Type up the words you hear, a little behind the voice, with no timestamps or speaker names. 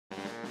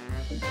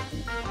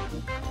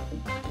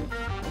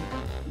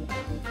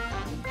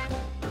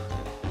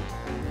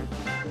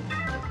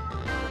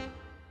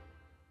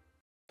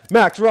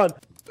Max, run!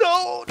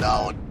 No,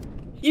 no!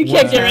 You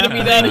can't get rid of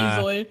me that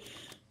easily.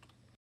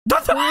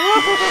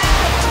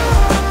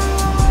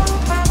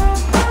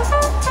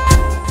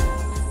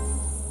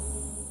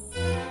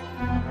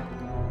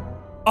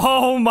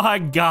 Oh my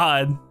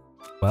god.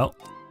 Well,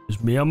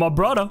 it's me and my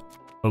brother.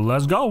 So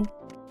let's go.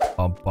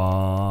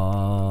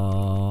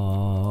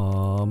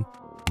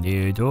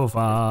 Need to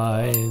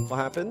find. What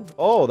happened?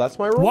 Oh, that's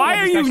my role. Why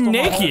are you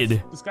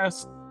naked? This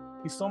guy's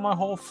he stole my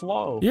whole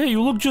flow. Yeah,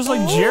 you look just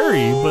like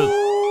Jerry,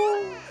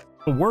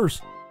 but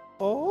worse.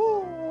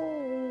 Oh,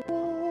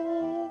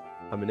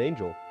 I'm an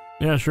angel.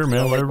 Yeah, sure,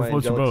 man. Like Whatever my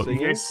floats your boat.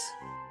 angelic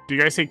Do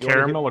you guys say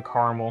caramel or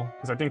caramel?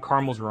 Because I think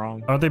caramel's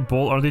wrong. Aren't they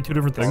both? Are they two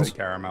different things?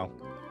 Caramel.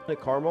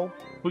 Like caramel?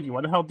 Pookie,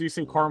 why the hell do you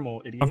say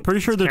caramel, idiot? I'm pretty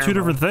sure they're two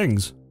different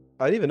things.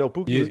 I didn't even know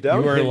Pookie was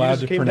down You are here. allowed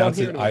just to came pronounce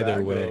down it here in the either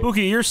back, way. bro.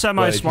 Pookie, you're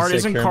semi-smart. say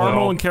Isn't caramel-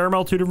 caramel and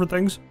caramel two different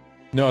things?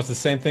 No, it's the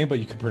same thing, but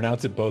you can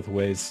pronounce it both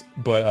ways.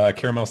 But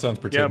caramel sounds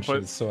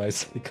pretentious, so I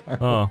say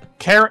caramel.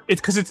 Oh.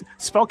 It's because it's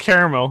spelled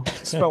caramel.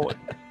 Spell it.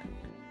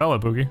 Spell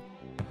it, Pookie.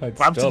 What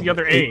happened to the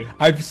other A? We've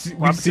happened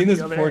seen to this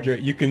the other before, A?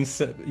 Jared. You can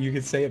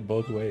say it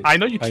both ways. I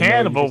know you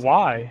can, you but just-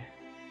 why?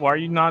 Why are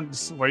you not?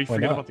 Why are you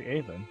forgetting not? about the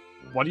A then?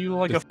 Why do you look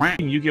like Just a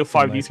f***ing Yu-Gi-Oh!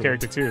 5D's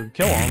character too?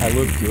 Kill him. I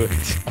look good.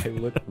 I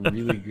look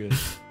really good.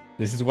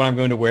 This is what I'm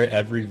going to wear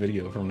every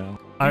video from now.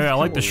 I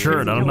like the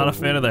shirt. I'm not a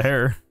fan of the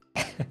hair.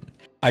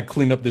 I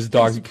cleaned up this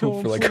dog's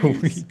poop for like a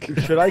week.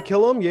 Should I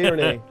kill him? Yay or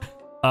nay?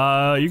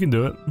 You can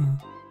do it.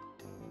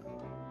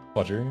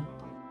 Roger.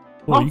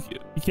 Well, you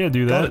can't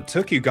do God, that. it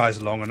took you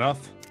guys long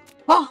enough.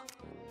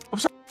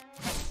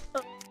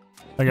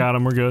 I got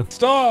him. We're good.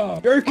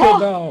 Stop! You're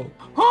killed now.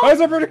 Why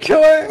is everyone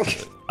killing?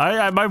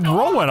 My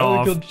roll went I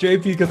off. only killed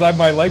JP because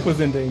my life was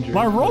in danger.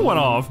 My roll went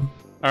off.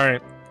 All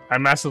right, I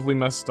massively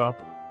messed up.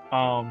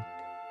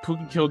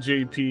 Pookie killed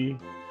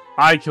JP,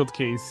 I killed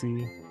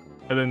Casey,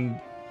 and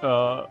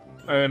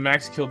then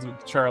Max killed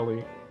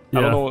Charlie. Yeah.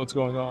 I don't know what's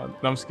going on.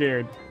 And I'm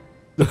scared.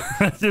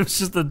 It was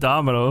just a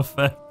domino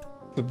effect.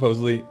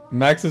 Supposedly,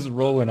 Max is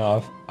rolling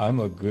off. I'm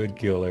a good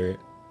killer.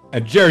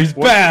 And Jerry's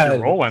What bad!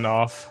 Your roll went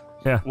off.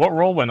 Yeah. What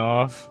roll went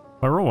off?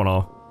 My roll went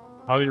off.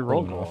 How did your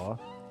roll Roll go off.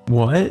 off?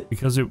 What?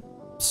 Because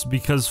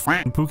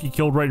Pookie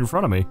killed right in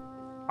front of me.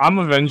 I'm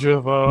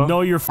Avenger though.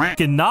 No, you're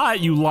fucking not,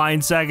 you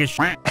lying sack of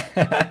shit.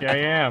 Yeah, I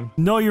am.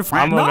 No, you're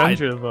I'm not.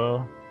 Avenger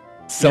though.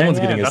 Someone's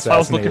Yeah, getting that's why I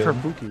was assassinated.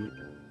 looking for Pookie.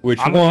 Which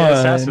I'm one? gonna get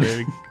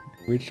assassinated.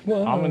 Which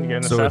one? I'm gonna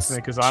get So it's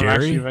assassinated because I'm Jerry?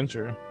 actually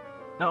Avenger.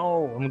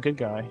 No, I'm a good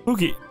guy.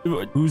 Pookie,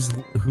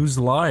 Who's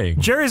lying?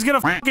 Jerry's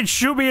gonna fucking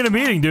shoot me in a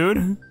meeting,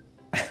 dude.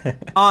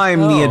 I'm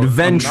the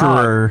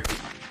adventurer.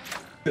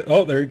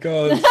 Oh, there he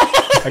goes.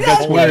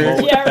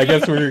 I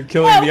guess we're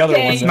killing the other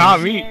one. It's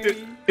not me.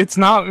 It's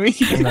not me.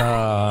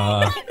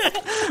 Nah.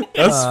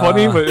 That's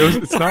funny, but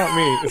it's not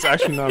me. It's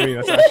actually not me.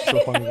 That's actually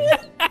so funny.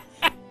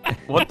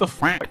 What the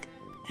fuck?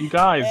 You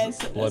guys,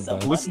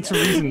 listen to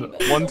reason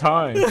one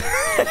time.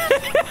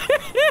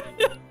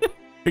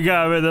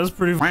 Yeah, man, that's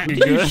pretty fucking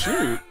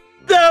good.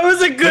 That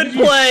was a good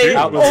play.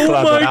 That was Oh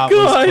clever. my That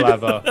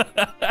god.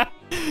 was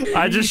clever.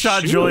 I just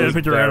shot Julie and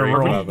picked her Very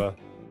roll. clever.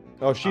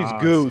 Oh, she's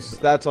Goose.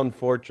 That's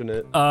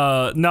unfortunate.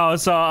 No,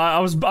 so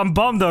I'm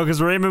bummed though,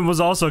 because Raymond was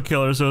also a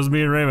killer, so it was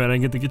me and Raymond. I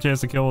didn't get the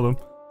chance to kill them.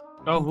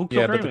 Oh, who killed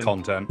Yeah, but Raymond? the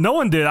content. No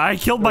one did. I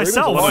killed Raymond's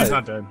myself. alive. He's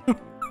not dead.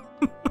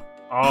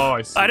 Oh,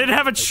 I see. I didn't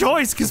have a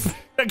choice because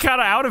I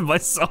kind of outed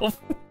myself.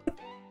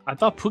 I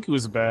thought Pookie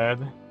was bad.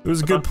 It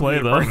was a good play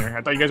though.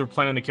 I thought you guys were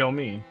planning to kill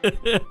me.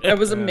 That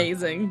was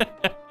amazing.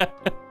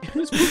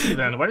 Who's Pookie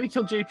then? Why did he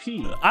kill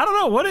JP? I don't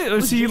know.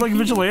 Was he like a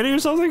vigilante or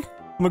something?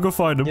 I'm gonna go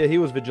find him. Yeah, he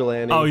was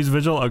vigilante. Oh, he's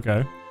vigil.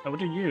 Okay. Oh,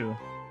 what are you?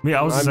 Me,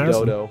 I was I'm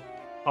assassin. Dodo.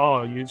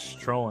 Oh, you're just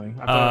trolling.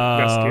 I thought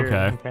you got scared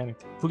okay. and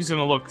panicked. Pookie's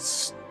gonna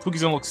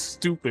look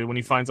stupid when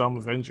he finds I'm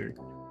Avenger.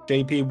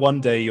 JP, one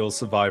day you'll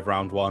survive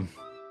round one.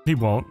 He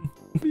won't.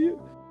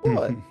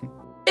 What?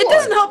 It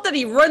doesn't help that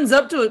he runs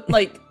up to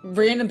like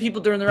random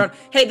people during the round.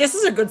 Hey, this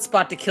is a good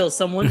spot to kill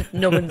someone.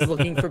 No one's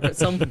looking for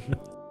someone.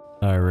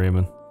 All right,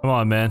 Raymond. Come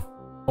on, man.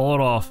 Pull it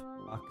off.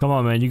 Come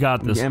on, man. You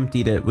got this. You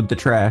emptied it with the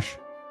trash.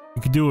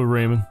 You can do it,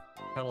 Raymond.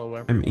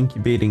 Hello, I'm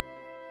incubating.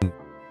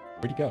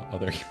 Where'd he go? Oh,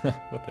 there.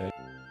 What the heck?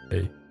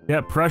 Hey.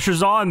 Yeah,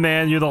 pressure's on,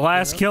 man. You're the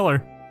last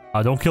killer.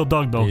 Don't kill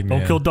Doug, though. Hey, Don't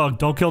man. kill Doug.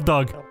 Don't kill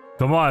Doug.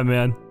 Come on,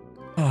 man.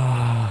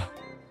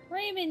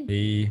 Raymond.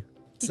 Hey.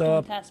 What's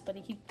up? Task,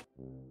 buddy.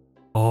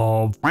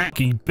 Oh,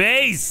 fucking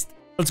based.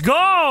 Let's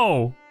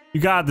go. You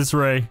got this,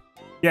 Ray.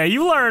 Yeah,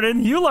 you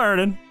learning. You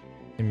learning.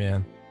 Hey,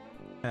 man.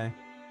 Okay.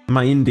 Am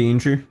I in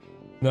danger?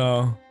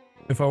 No.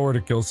 If I were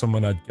to kill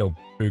someone, I'd kill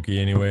Pookie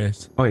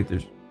anyways. Oh wait,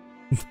 there's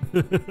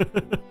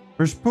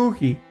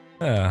Pookie.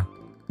 Yeah.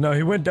 No,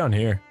 he went down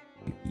here.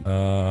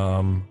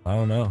 I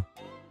don't know.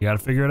 You gotta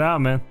figure it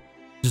out, man.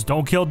 Just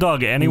don't kill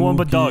Doug. Anyone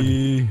but Doug.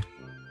 Pookie.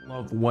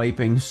 Love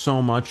wiping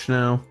so much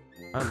now.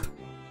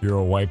 You're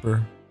a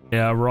wiper.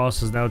 Yeah,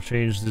 Ross has now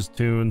changed his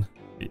tune.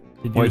 It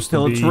Wipe used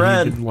till to it's be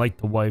red. He didn't like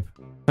to wipe.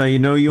 How you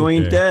know you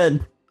ain't Okay.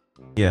 dead?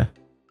 Yeah.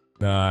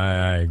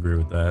 Nah, I agree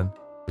with that.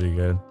 Pretty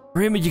good.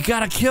 Raymond, you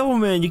gotta kill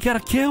him, man. You gotta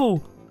kill.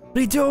 What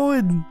are you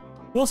doing?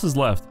 Who else is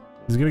left?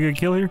 Is he gonna get a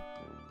kill here?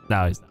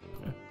 No, he's not.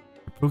 Okay.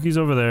 Pookie's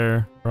over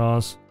there.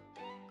 Ross.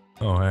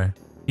 Oh, hey.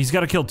 He's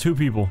gotta kill 2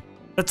 people.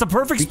 That's a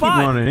perfect We spot.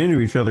 keep running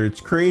into each other.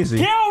 It's crazy.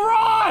 Kill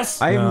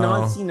Ross! I have No.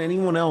 not seen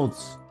anyone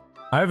else.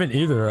 I haven't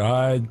either.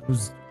 I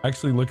was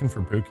actually looking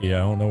for Pookie. I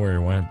don't know where he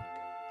went.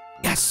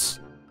 Yes.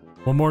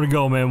 One more to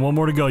go, man. One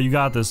more to go. You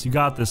got this. You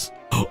got this.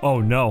 Oh,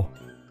 no.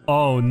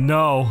 Oh,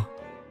 no.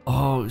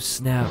 Oh,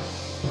 snap.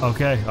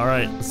 Okay. All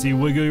right. Let's see you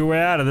wiggle your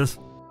way out of this.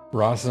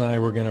 Ross and I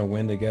were gonna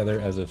win together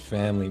as a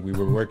family. We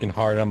were working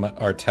hard on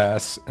our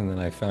tasks, and then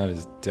I found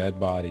his dead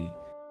body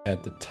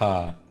at the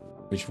top.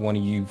 Which one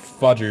of you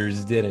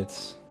fudgers did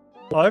it?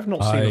 I've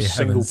not seen I a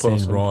single haven't seen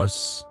person.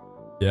 Ross.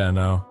 Yeah,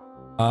 no.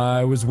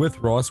 I was with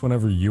Ross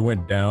whenever you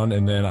went down,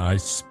 and then I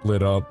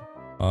split up.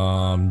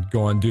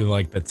 Go and do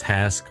like the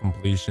task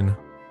completion.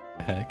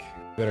 Heck,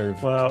 better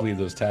Well- complete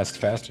those tasks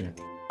faster.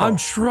 I'm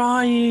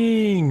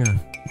trying.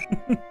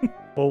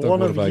 Well, So one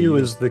what of about you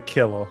you? is the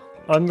killer.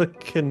 I'm the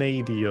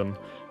Canadian,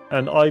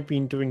 and I've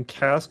been doing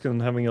tasks and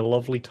having a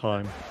lovely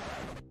time.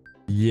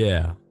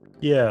 Yeah,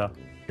 Yeah.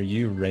 Are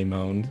you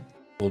Raymond,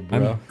 old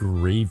bro? I'm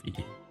gravy.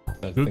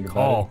 Good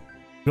call.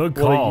 Good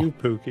What are call. you,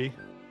 Pookie?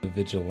 The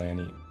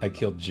vigilante. I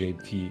killed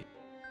JP.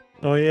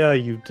 Oh yeah,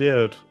 you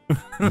did.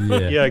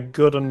 Yeah. Yeah,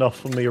 good enough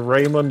for me.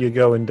 Raymond, you're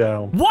going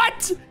down.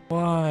 What?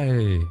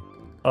 Why?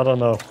 I don't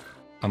know.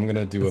 I'm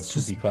gonna do It's a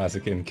just- poopy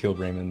classic and kill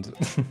Raymond.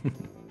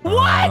 What?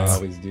 I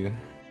always do.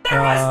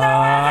 There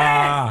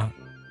was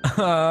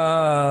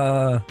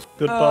no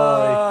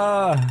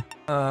Goodbye.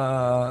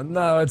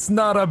 No, it's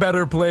not a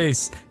better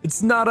place.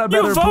 It's not a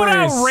better You vote place.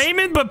 out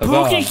Raymond, but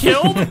Pookie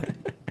killed?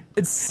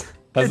 It's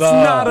Huzzah.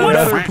 not a What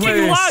better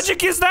freaking place.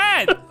 logic is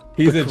that?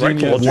 He's a Correct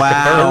genius. logic.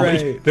 Wow.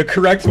 Hooray. The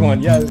correct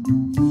one, yes.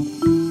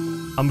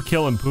 I'm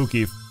killing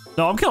Pookie.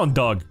 No, I'm killing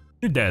Doug.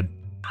 You're dead.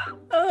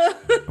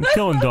 I'm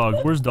killing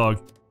Doug. Where's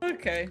Doug?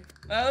 Okay.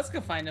 Let's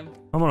go find him.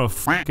 I'm gonna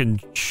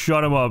fucking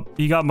shut him up.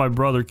 He got my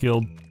brother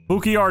killed.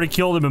 Pookie already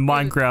killed him in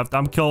Minecraft.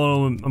 I'm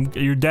killing him.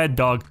 You're dead,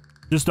 Doug.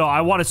 Just know,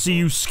 I want to see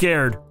you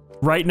scared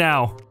right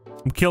now.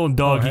 I'm killing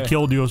Doug. Oh, He hey.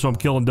 killed you, so I'm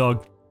killing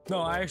Doug. No,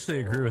 I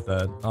actually agree with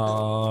that.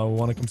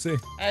 Want to come see?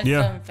 I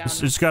Yeah, haven't found him.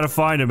 just gotta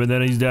find him, and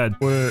then he's dead.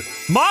 We're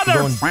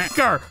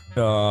Motherfucker!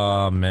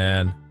 Oh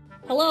man.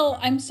 Hello,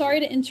 I'm sorry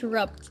to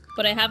interrupt,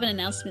 but I have an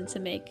announcement to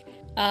make.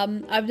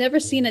 I've never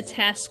seen a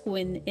task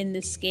win in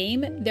this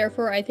game,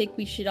 therefore I think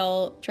we should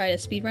all try to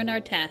speedrun our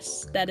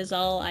tasks. That is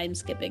all I'm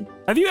skipping.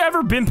 Have you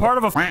ever been part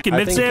of a fucking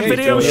I think Mithzan Kate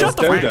video? Dodo Shut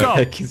the fuck up.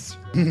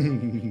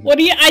 What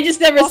do you- I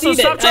just never Also, seen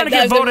stop it. trying to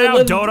get I've voted never out,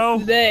 lived Dodo.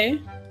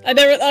 Today. I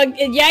never,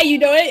 yeah, you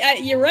know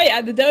it. You're right,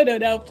 I'm the Dodo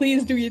now.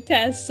 Please do your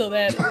tasks so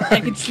that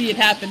I can see it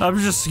happen. I'm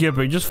just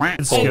skipping. Just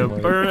fucking skip. my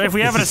Or if we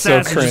have an This is so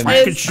assassin, just cringe.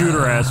 fucking shoot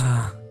her ass.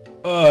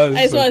 Oh,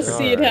 I just want to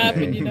see it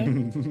happen, you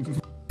know?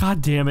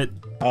 God damn it.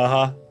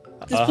 Uh-huh.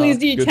 Just please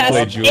do your Good tasks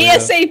play, Julia.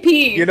 ASAP.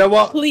 You know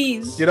what?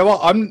 Please. You know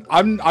what? I'm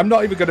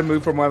not even gonna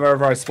move from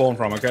wherever I spawn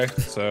from, okay?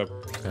 So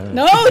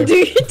No, do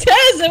your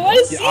tasks. I want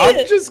to see I'm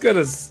it. just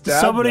gonna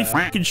stab Somebody that.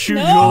 fucking shoot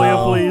No. Julia,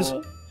 please.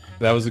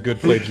 That was a good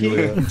play,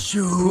 Julia.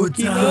 Shoot.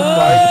 He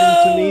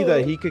confided to me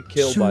that he could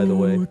kill, by the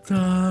way.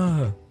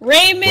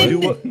 Raymond Do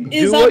what,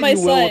 is do on what my you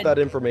will with side. that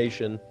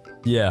information.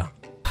 Yeah.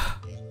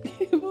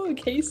 Oh,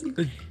 Casey.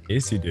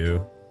 Yes, you do.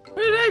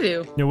 What did I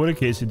do? Yeah, what did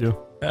Casey do?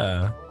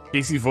 Yeah.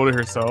 Casey voted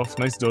herself.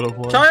 Nice dodo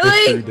play.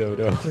 Charlie!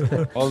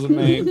 Dodo. Wasn't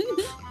me.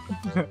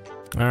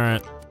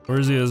 Alright.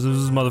 Where's he? Is this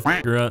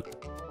motherfucker at?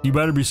 You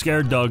better be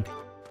scared, Doug.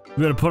 You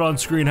better put on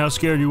screen how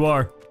scared you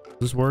are.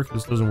 Does this work?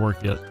 This doesn't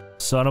work yet.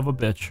 Son of a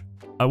bitch.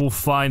 I will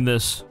find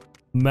this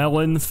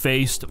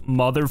melon-faced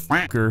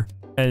motherfucker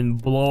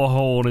and blow a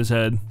hole in his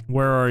head.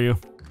 Where are you?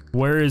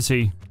 Where is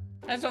he?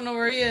 I just don't know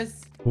where he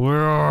is. Where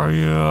are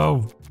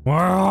you? Where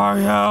are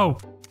you?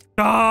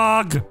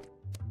 Dog!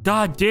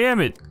 God damn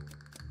it!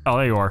 Oh,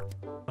 there you are.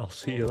 I'll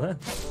see you then.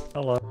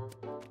 Hello.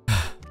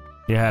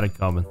 You had it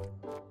coming.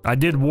 I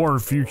did warn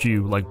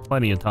you like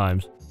plenty of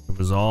times. It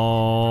was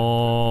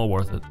all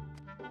worth it.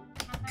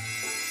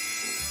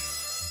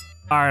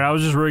 Alright, I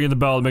was just ringing the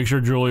bell to make sure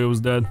Julia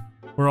was dead.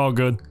 We're all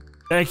good.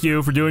 Thank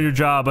you for doing your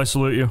job. I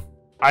salute you.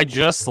 I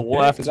just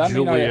left does that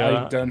mean I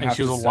Julia, don't and have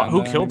she was to a stand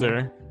Who there killed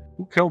anymore? her?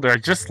 Who killed her? I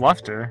just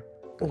left her.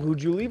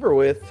 Who'd you leave her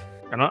with?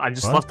 And I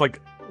just What? left like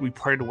we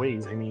parted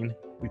ways. I mean,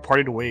 we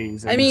parted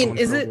ways. I and mean, someone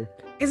is killed it- her.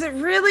 Is it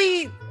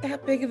really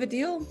that big of a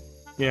deal?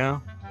 Yeah.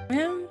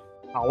 Yeah.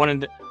 I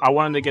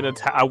wanted to get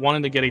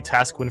a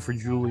task win for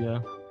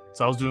Julia,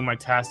 so I was doing my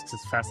tasks as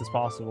fast as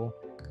possible.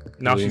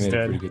 Now Julia she's made a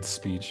pretty dead. good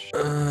speech.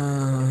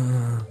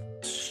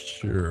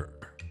 Sure.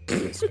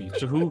 Good speech.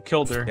 So who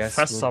killed her? Yes,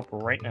 Fess well- up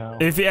right now.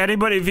 If you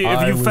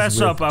I was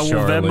fess up, with I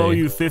will Venmo Charlie.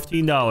 you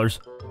 $15.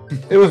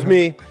 It was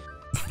me.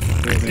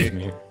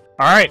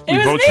 All right, we It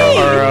was vote me!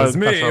 Charlie. It was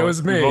me, Fess it up.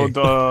 was We me. vote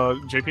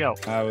JP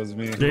out. That was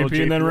me.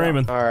 JP and then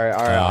Raymond. All right.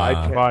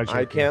 Bye, I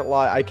JP. can't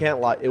lie. I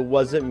can't lie. It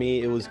wasn't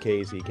me. It was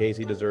Casey.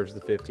 Casey deserves the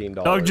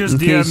 $15. Doug just In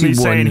DM'd case me you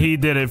saying won. he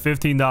did it.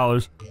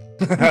 $15.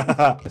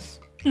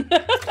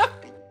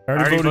 I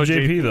already voted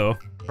JP though.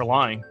 For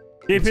lying.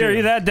 JP, are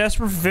you that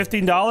desperate for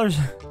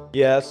 $15?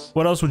 Yes.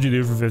 What else would you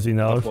do for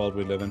 $15? World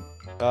we live in.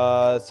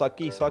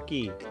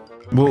 Sucky.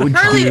 What would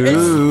Charlie, you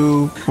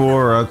do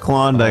for a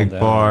Klondike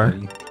bar?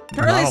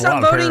 Charlie,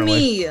 stop voting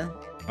me.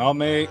 Oh,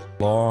 mate.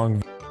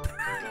 Long.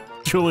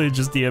 Julia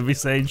just DM'd me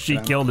saying she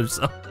killed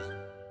herself.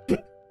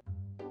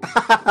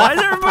 Why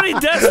is everybody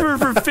desperate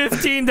for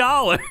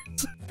 $15?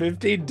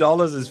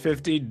 $15 is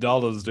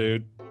 $15,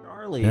 dude.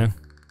 Charlie. Yeah.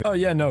 Oh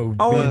yeah, no.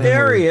 Oh,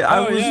 Darius, I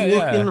was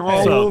looking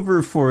all So-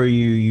 over for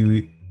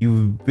you,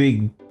 you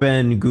Big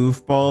Ben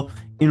goofball.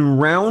 In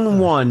round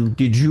 1,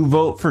 did you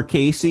vote for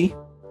Casey?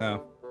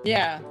 No.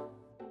 Yeah.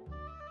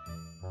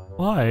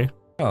 Why?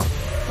 Oh.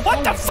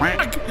 What the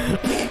fuck?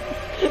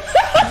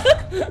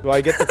 Do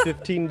I get the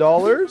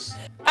 $15?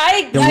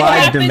 I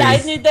lied to me. I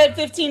knew that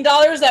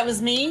 $15. That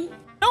was me.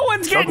 No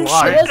one's getting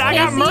lied. shit. I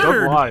got Casey.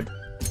 murdered. Lied.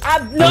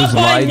 Not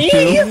by me.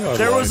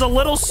 There was a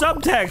little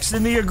subtext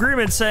in the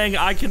agreement saying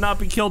I cannot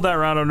be killed that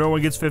round or no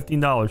one gets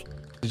 $15.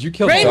 Did you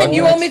kill Raymond,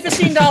 you owe me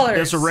 $15.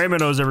 Yeah, so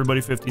Raymond owes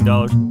everybody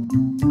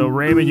 $15. So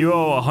Raymond, you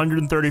owe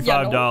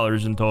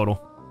 $135 in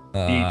total.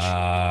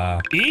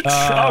 Each?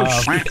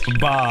 Oh shit.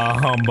 Bah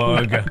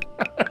humbug.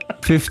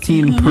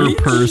 15 per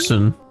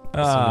person.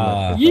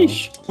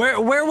 Yeesh.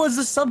 Where was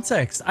the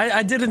subtext?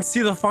 I didn't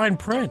see the fine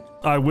print.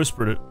 I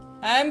whispered it.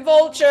 I'm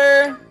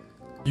Vulture.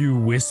 You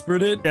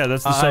whispered it? Yeah,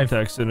 that's the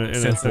subtext in it.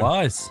 It's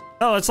lies.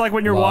 No, it's like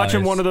when you're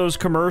watching Lies. one of those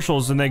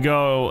commercials and they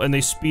go and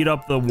they speed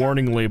up the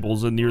warning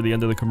labels near the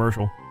end of the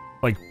commercial.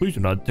 Like, please do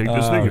not take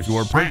this thing if you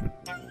are pregnant.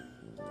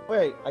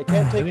 Wait, I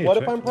can't take what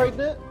if I'm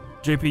pregnant?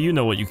 JP, you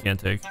know what you can't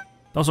take.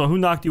 Also, who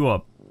knocked you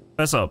up?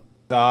 Fess up.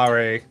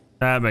 Sorry.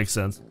 That makes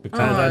sense.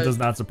 That does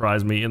not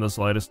surprise me in the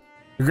slightest.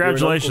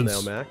 Congratulations. You're an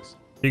uncle now, Max.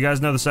 You guys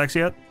know the sex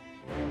yet?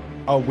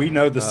 Oh, we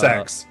know the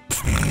sex.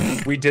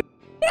 We did.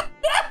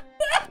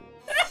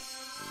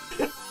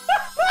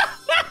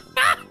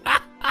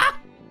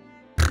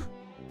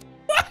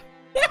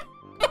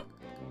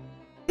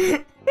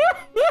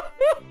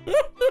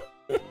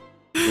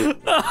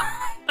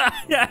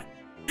 Yeah,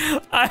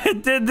 I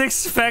didn't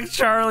expect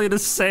Charlie to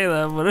say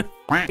that, but it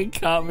fucking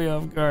caught me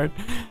off guard.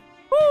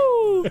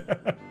 Woo!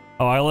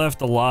 Oh, I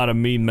left a lot of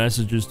mean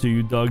messages to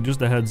you, Doug.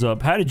 Just a heads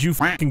up. How did you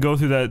fucking go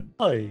through that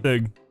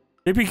thing?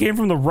 JP came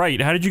from the right.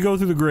 How did you go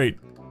through the grate?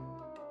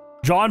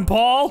 John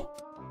Paul?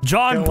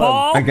 John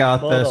Paul? I got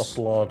this.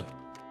 Blood.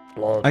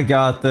 I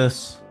got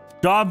this.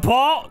 John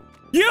Paul?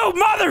 You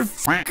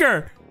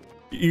motherfucker!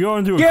 You go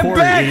into a Get corner,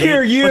 back idiot.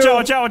 here, you! Watch out,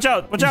 watch out, watch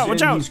out, watch out,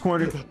 watch out! He's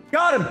cornered.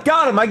 Got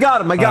him, I got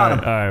him.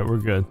 Alright, we're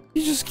good.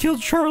 You just killed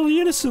Charlie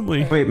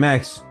innocently. Wait,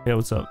 Max. Yeah,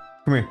 what's up?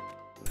 Come here.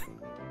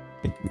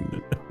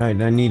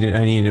 Alright, I need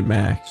it,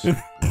 Max.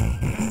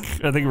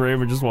 I think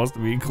Raymond just wants to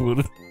be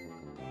included.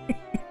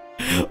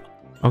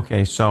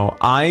 Okay, so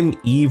I'm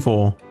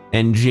evil,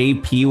 and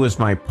JP was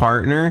my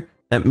partner.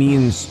 That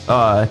means,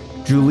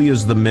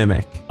 Julia's the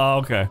mimic. Oh,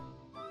 okay.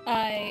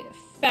 I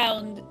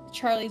found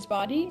Charlie's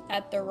body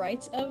at the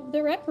right of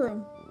the rec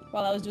room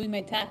while I was doing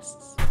my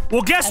tasks.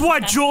 Well, guess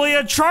what,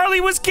 Julia? Charlie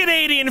was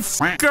Canadian,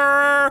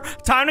 fucker!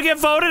 Time to get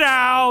voted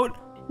out!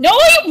 No,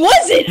 he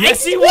wasn't!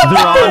 Yes, he The was!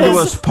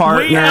 Romulus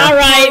partner.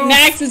 Alright,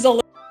 Max is a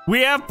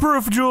We have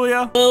proof,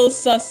 Julia. little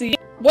sussy.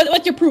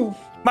 What's your proof?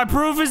 My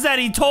proof is that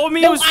he told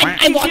me No, he was I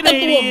walked up to him.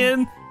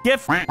 Canadian. Get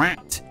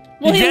fucked.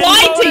 Well, he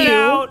lied to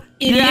you,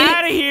 Get idiot.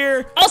 out of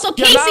here. Also,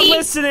 You're not Casey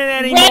listening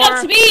anymore. ran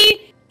up to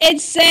me and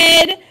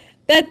said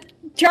that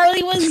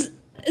Charlie was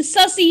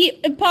sussy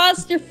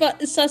imposter.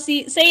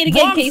 Sussy. Say it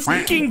again, Wrong Casey.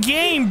 freaking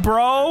game,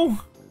 bro.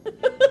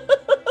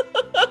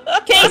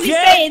 Casey,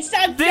 say it.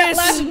 Stop This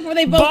laughing before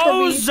they vote for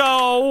me.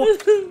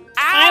 bozo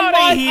out of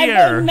I'm here.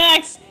 on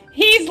Max.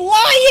 He's lying.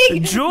 Vote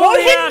him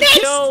Julia next.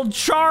 killed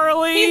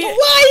Charlie. He's lying.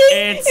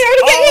 It's You're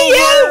gonna get me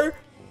out. over.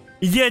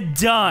 You're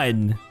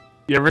done.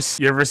 You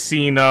ever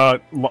seen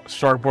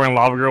Shark Boy and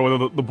Lava Girl where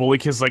the bully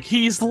kid's like,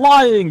 he's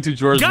lying to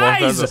George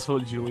Guys! Lopez? That's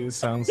what Julia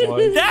sounds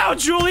like. Now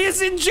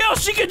Julia's in jail.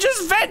 She could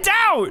just vent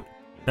out.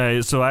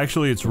 Hey, so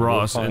actually it's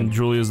Ross and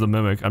Julia's the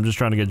mimic. I'm just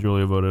trying to get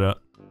Julia voted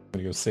out. I'm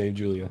gonna go save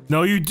Julia.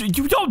 No, you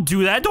don't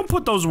do that. Don't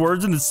put those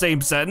words in the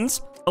same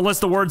sentence unless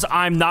the words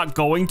 "I'm not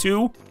going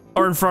to"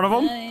 are in front of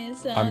them.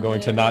 I'm going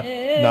to not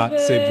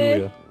save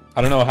Julia.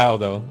 I don't know how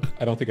though.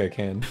 I don't think I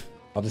can.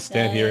 I'll just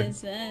stand here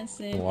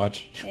and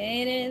watch.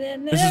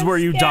 This is where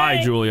you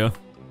die, Julia,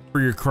 for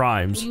your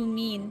crimes. What do you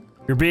mean?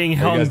 You're being Are you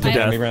hung guys to looking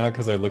at death. me right now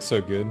because I look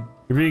so good?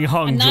 You're being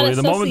hung, I'm not Julia. a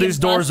The moment sussy these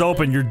doors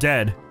imposter. open, you're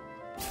dead.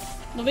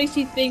 What makes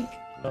you think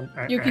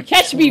you could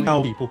catch me,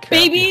 People can't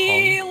be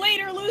baby?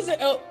 Later, loser.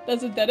 Oh,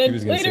 that's a dead He end.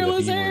 was gonna say Later, the B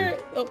loser.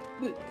 word.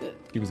 Oh,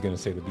 He was gonna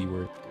say the B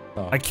word.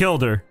 Oh. I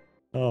killed her.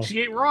 hung. She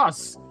ate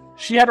Ross.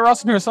 She had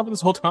Ross in herself this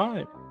whole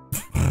time.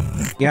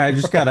 Yeah, I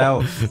just got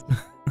out.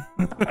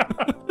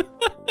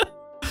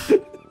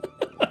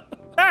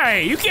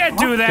 Hey, you can't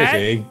do that.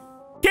 Okay.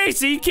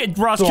 Casey, you can't.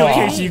 Ross killed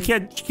Casey. You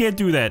can't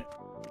do that.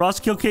 Ross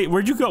killed Casey.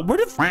 Where'd you go? Where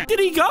the f did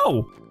he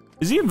go?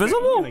 Is he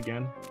invisible?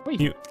 Again. Wait,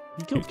 You-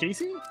 you killed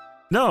Casey?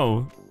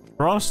 No.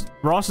 Ross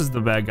is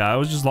the bad guy. I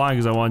was just lying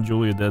because I wanted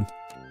Julia dead.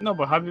 No,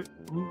 but what happened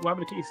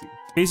to Casey?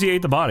 Casey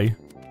ate the body.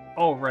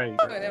 Oh, right.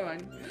 Oh, never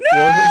mind.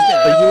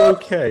 Are you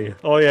okay?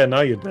 Oh yeah,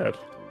 now you're dead.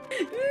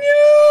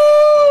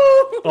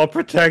 No! I'll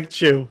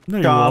protect you. No,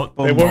 you won't.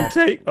 They won't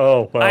take.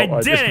 Oh well, I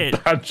did did a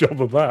bad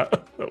job of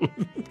that.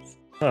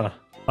 Huh.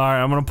 All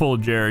right, I'm gonna pull a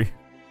Jerry.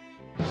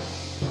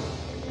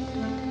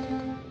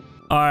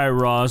 All right,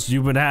 Ross,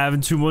 you've been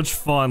having too much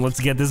fun. Let's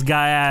get this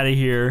guy out of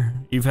here.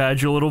 You've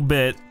had your little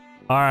bit.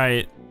 All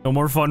right, no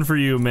more fun for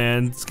you,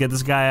 man. Let's get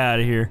this guy out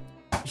of here.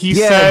 He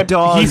said,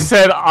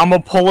 I'm a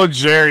pull a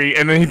Jerry,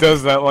 and then he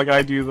does that like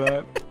I do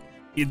that.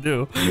 You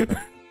do.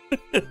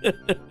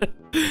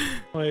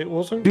 Wait,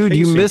 wasn't Dude,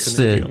 you Casey missed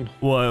Canadian? it.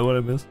 What I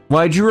missed?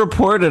 Why'd you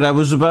report it? I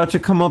was about to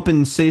come up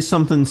and say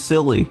something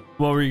silly.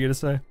 What were you gonna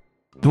say?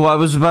 Well, I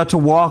was about to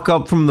walk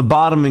up from the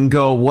bottom and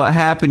go, "What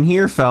happened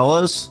here,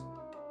 fellas?"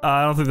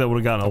 I don't think that would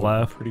have gotten a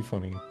laugh. Pretty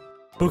funny.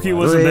 Pookie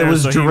wasn't there, It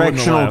was so he wouldn't have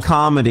directional laughed.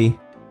 comedy.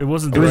 It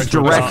wasn't It was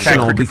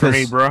directional. directional For me,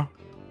 because bro.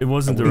 It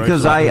wasn't directional.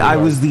 because I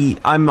was the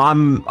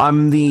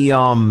I'm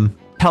the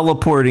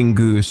teleporting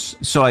goose,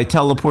 so I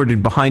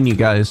teleported behind you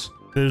guys.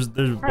 There's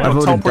Alright, I I'll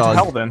voted teleport to dog.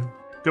 hell then.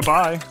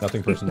 Goodbye.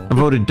 Nothing personal. I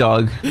voted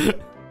Doug.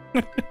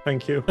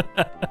 Thank you.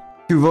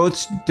 2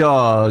 votes,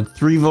 Doug.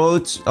 3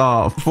 votes,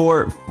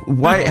 4.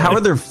 Why? How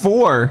are there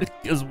 4?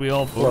 because we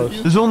all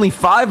voted. There's only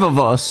 5 of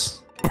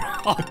us.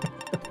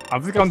 I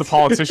think I'm the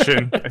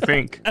politician. I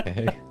think.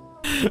 Hey.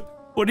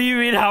 What do you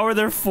mean? How are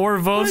there 4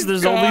 votes?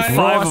 There's only God.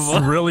 5 of Ross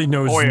us. really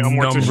knows Oh, yeah, I'm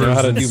more numbers You know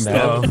how to and do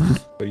stuff.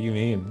 math? What do you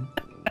mean?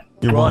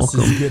 You're Ross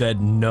welcome. is good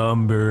at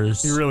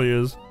numbers. He really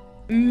is.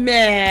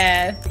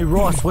 Math. Hey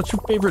Ross, what's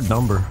your favorite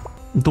number?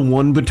 The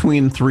one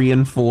between 3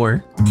 and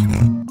 4.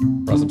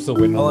 Ross, I'm still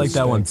waiting I on like those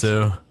that one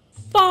spanks. too.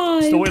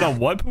 5. Still wait on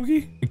what,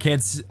 Pookie? I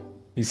can't. S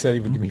He said he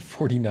would give me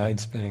 49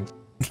 spanks.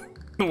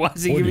 Why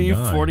is he giving you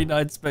 49?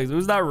 49 specs?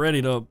 Who's not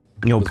ready to?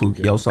 Yo,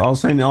 Pookie,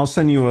 I'll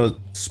send you a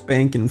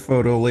spanking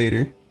photo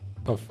later.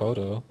 A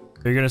photo?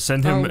 You're gonna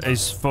send him Oh. a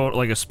photo,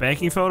 like a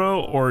spanking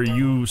photo, or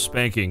you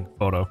spanking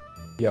photo?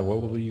 Yeah,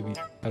 what will you be?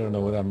 I don't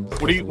know what I'm.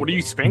 What are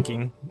you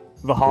spanking?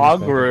 The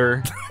hog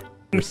or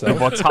Yourself?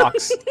 what's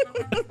hawks?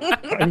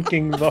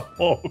 Thanking the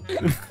hog.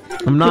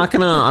 I'm not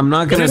gonna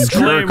jerk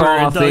Disclaimer,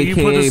 off, Doug, you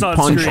put aka this on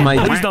punch screen.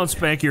 my. Please don't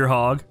spank your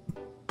hog.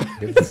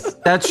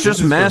 That's just This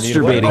is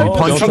for me to masturbating. watch.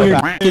 Punching Don't your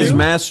tell dick is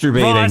Ross,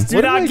 masturbating.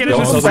 do not get Don't into tell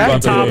this them back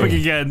about the topic day.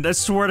 again. I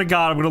swear to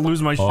God, I'm gonna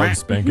lose my Hog shit.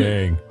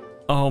 spanking.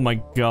 Oh my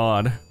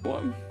God.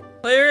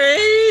 Player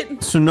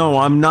 8. So no,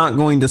 I'm not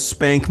going to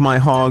spank my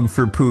hog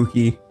for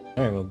Pookie.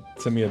 Alright, well,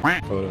 send me a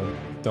photo.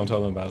 Don't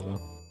tell them about it though.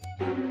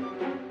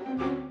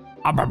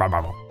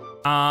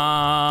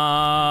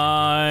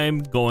 I'm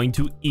going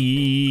to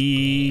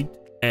eat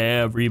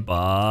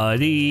everybody.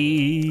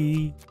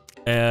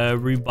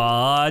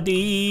 Everybody.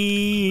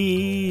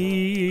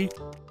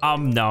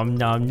 Nom nom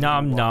nom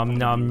nom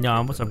nom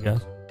nom. What's up,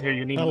 guys? Here,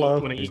 you need Hello.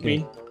 want to eat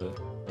me?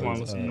 Come on,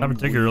 let's Have a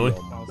ticker early.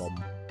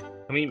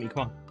 Come eat me.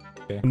 Come on.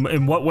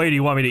 In what way do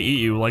you want me to eat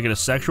you? Like in a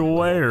sexual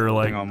way, or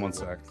like? Hang on 1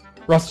 sec.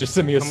 Ross, just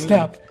send me a Come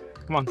snap.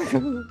 Come on.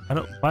 I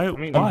don't. Why? I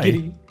mean, Why?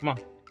 Giddy. Come on.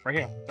 Right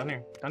here. Down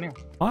here. Down here.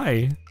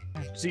 Why?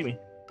 Just eat me.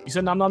 You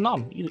said nom nom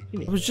nom. Eat it. Eat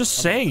me. I was just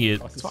saying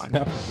it. It's fine.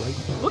 Snap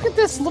right. Look at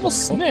this little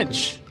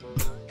snitch.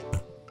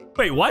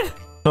 Wait, what?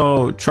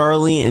 So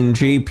Charlie and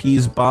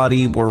JP's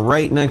body were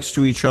right next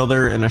to each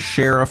other in a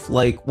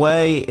sheriff-like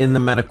way in the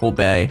medical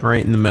bay,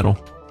 right in the middle.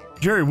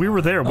 Jerry, we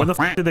were there. When the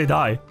f did they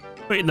die?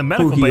 Wait, in the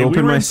medical Pookie, bay. We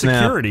open were my in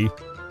snap. security.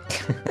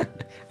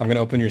 I'm gonna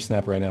open your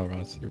snap right now,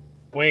 Ross.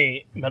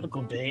 Wait,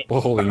 medical bay.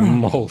 Holy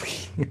moly.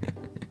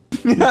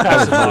 That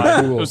That's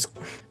really cool.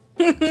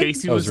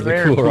 Casey That was, was really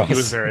there. cool, Pookie Ross.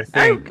 was there, I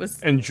think,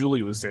 was- and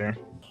Julie was there.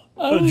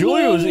 So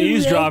Julia was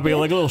eavesdropping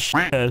like a little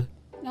shithead.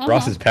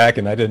 Ross is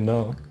packing, I didn't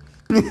know.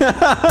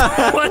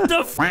 What the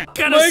f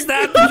kind of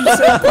snap did you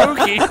send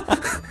Pookie?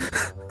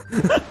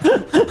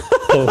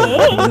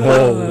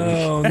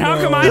 Oh, And how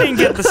come I didn't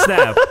get the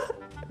snap?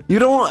 You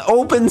don't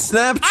open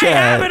Snapchat. I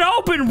have it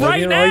open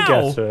right Maybe I now.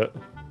 get it.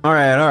 All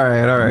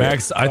right.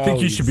 Max, I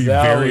think you should be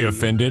Zowie. very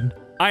offended.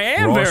 I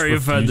am Ross very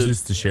offended.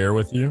 refuses to share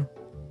with you.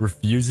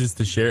 Refuses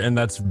to share, and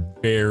that's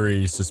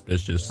very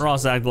suspicious.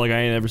 Ross acted like I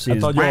ain't ever seen I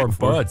his thought you dick were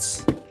before.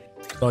 buds.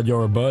 Thought you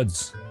were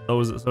buds.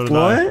 So did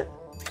I. What?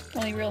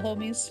 Only real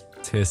homies.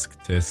 Tisk.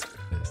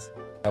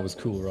 that was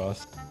cool,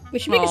 Ross. We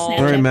should make a Aw. Snapchat.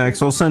 All right,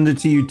 Max. I'll send it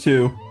to you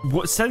too.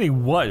 What?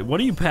 Sending what? What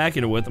are you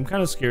packing it with? I'm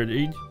kind of scared. Are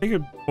you take a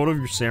photo of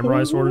your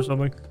samurai sword or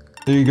something?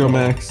 There you go,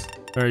 Max.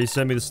 All right, you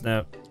send me the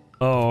snap.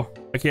 Oh,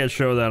 I can't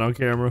show that on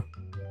camera.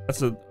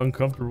 That's an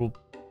uncomfortable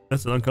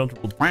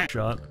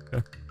shot.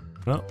 Okay.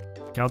 Well,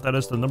 count that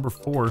as the number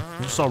 4. You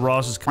just saw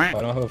Ross's. I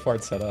don't have a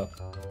fart set up.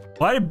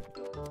 Why did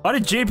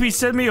JP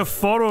send me a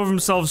photo of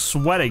himself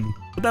sweating?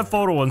 Put that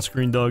photo on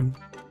screen, Doug.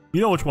 You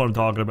know which one I'm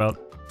talking about.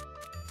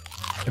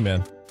 Hey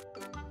man.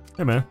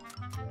 Hey, man.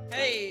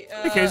 Hey,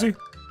 Hey, Casey.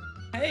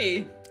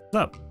 Hey, What's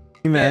up?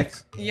 Hey,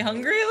 Max. you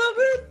hungry a little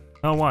bit?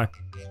 Oh, why?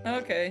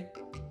 Okay.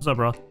 What's up,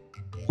 bro?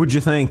 What'd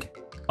you think?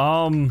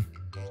 You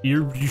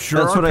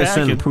sure That's are what I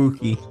packing. sent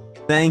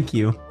Pookie. Thank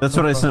you. That's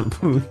what I sent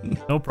Pookie.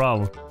 No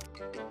problem.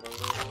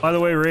 By the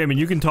way, Raymond,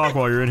 you can talk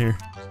while you're in here.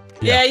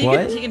 Yeah, you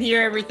What? can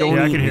hear everything.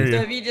 Yeah, I can hear So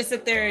you. if you just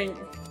sit there and.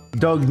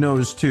 Doug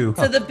knows too.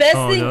 So the best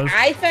Oh, it thing does?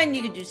 I found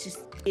you could do is just.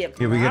 Yeah,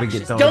 we gotta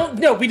get Doug. Don't.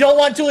 No, we don't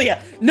want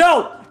Julia.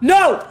 No.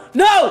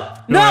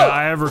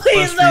 I have a request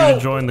Please, for you no. to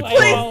join the Why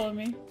club. follow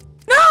me?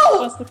 No.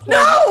 What's the club? No.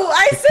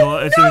 I said Well,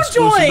 it's an no.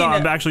 exclusive. Join.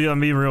 No, I'm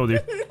being real with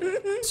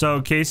you.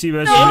 So Casey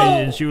messaged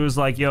me and she was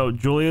like, "Yo,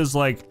 Julia's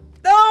like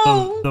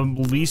No. the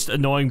least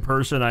annoying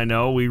person I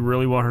know. We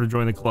really want her to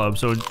join the club.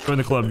 So join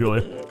the club,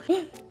 Julia."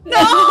 No.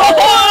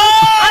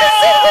 I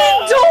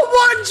said we don't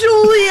want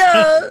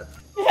Julia.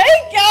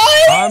 Hey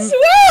guys!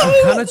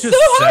 I'm kind of just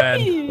sad.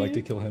 happy. I'd like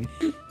to kill him.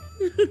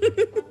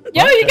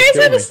 Yo, you guys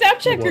have a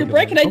Snapchat group,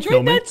 right? Can I Don't kill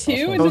join me. that too?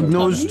 Is Doug it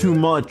knows funny? too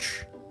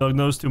much. Doug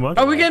knows too much.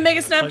 Are we gonna make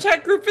a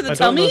Snapchat group for the I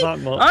don't know tummy?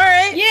 that much. All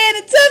right. Yeah,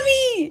 the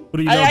tummy! What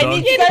do you know, I Doug?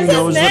 need you guys He to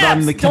knows that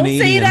I'm the Don't say it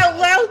Canadian. out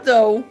loud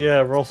though. Yeah,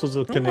 Ross is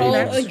a Canadian.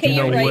 Oh, okay, You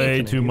know you're right.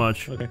 way too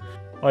much. Okay.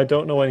 I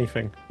don't know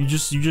anything. You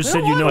just said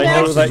you know I I know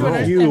know most that of the Join our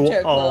rules. you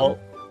Snapchat club. are.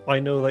 I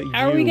know that you.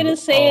 How are we gonna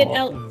say it are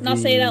out? Not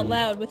say it out the,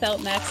 loud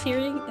without Max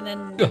hearing, and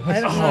then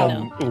I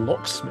don't know.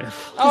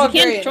 Locksmith. Oh, you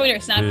can't great. join our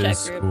Snapchat group.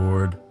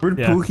 Discord. Where'd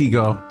Yeah. Pookie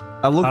go?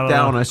 I looked I don't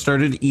down. know. I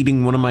started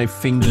eating one of my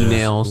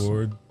fingernails.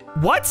 Discord.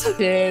 What?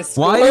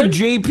 Why did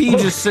JP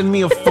just send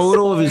me a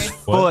photo of his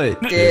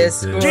foot?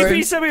 Discord.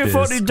 JP sent me a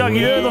photo. Doug,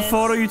 you know the Yes.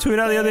 photo you tweeted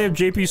out the other day of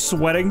JP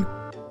sweating?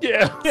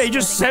 Yeah. Yeah, he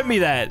just sent me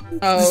that.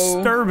 Oh.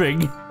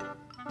 Disturbing.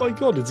 My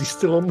God, is he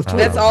still on the Twitter?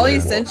 That's all he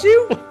sent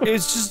you?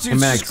 It's just. Hey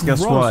Max, guess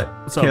gross.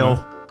 what? What's up, Kill.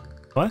 man?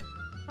 What?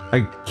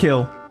 I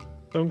kill.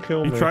 Don't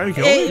kill You me. trying to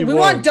kill Hey, me? we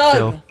want Doug.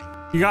 Kill.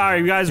 You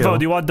guys Kill. vote.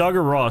 Do you want Doug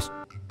or Ross? I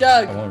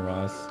Doug. want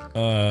Ross.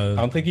 I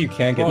don't think you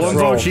can get One Doug.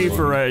 vote cheap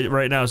for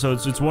right now, so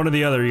it's one or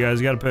the other. You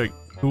guys got to pick.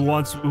 Who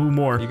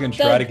more? You can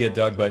try Doug. to get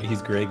Doug, but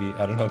he's gravy.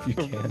 I don't know if you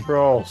can.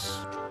 Ross.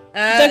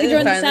 Doug, you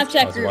join the fine.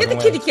 Snapchat group. Get the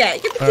kitty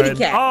cat. Get the kitty Alright.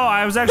 cat. Oh,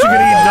 I was actually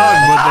gonna eat Doug,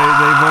 but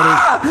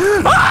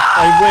they voted.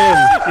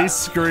 I He's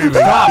screaming.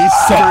 He's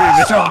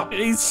screaming. Stop!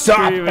 He's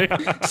Stop! screaming.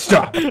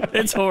 Stop!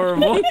 It's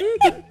horrible.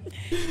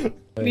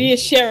 We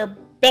share a belly.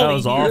 That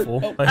was here.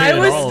 awful. Oh. I hated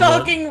was all of it.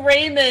 stalking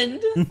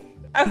Raymond.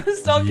 I was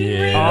stalking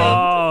Yeah. Raymond.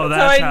 Oh, That's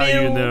that's how I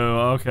how you knew. knew.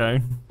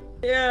 Okay.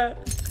 Yeah.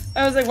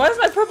 I was like, why is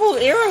my purple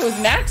arrow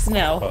with Max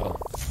now?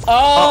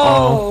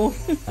 Uh-oh.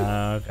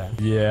 Oh. Okay.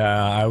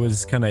 Yeah, I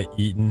was kind of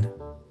eating.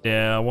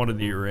 Yeah, I wanted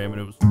to eat ramen.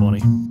 It was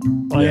funny.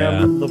 I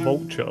Yeah. am the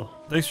vulture.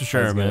 Thanks for He's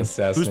sharing, gonna man. Who's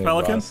assassinate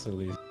Pelican? Ross, at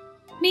least.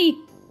 Me.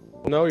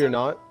 No, you're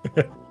not.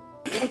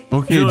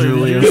 Okay, Julia, did you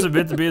Julia. just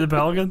admit to being the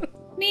Pelican?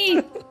 Me.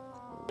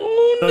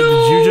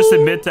 Did you just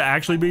admit to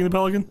actually being the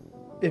Pelican?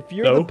 If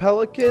you're No. the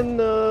pelican,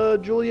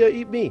 Julia,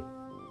 eat me.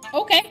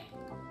 Okay.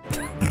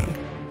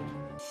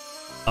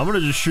 I'm gonna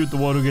just shoot the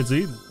one who gets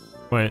eaten.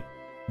 Wait,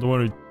 the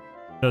one who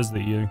does the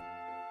eating.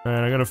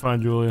 Alright, I gotta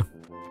find Julia.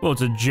 Well,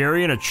 it's a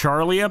Jerry and a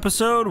Charlie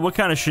episode? What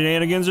kind of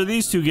shenanigans are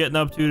these two getting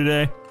up to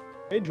today?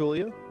 Hey,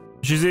 Julia.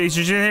 She's in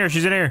here,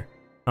 she's in here.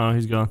 Oh,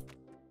 he's gone.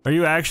 Are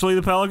you actually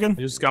the Pelican? I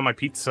just got my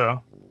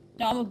pizza.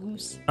 No, I'm a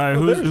goose. Alright, Oh,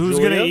 who's there's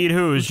gonna Julia. eat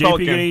who? Is Who's JP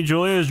Pelican? gonna eat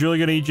Julia? Is Julia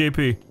gonna eat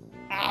JP?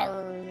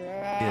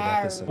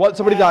 What?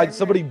 Somebody died.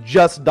 Somebody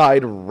just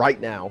died right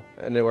now,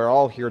 and we're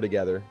all here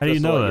together. How do you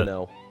just to know let that? You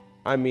know.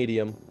 I'm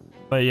medium.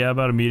 But yeah,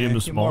 about a medium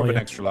to You're more small. of an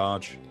Yeah. extra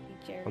large.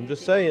 I'm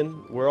just saying,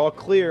 we're all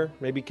clear.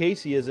 Maybe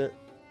Casey isn't.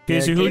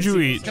 Casey, Yeah, who'd you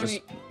Casey's eat? gonna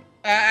be-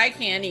 I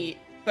can't eat,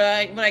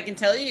 but what I can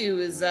tell you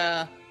is,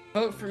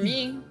 vote for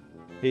me.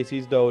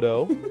 Casey's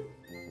Dodo.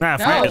 Nah,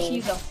 No. fuck it.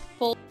 She's a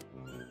full.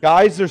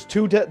 Guys, there's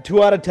 2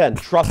 out of 10.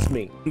 Trust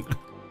me.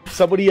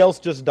 Somebody else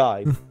just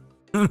died.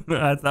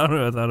 I thought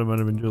it might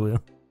have been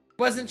Julia.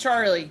 Wasn't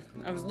Charlie.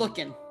 I was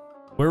looking.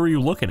 Where were you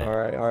looking at? All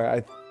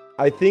right.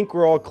 I think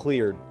we're all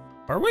cleared.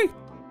 Are we?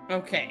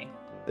 Okay.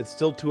 It's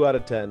still 2 out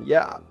of 10.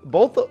 Yeah,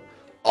 both.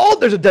 Oh,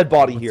 there's a dead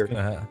body What's here.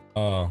 gonna ha-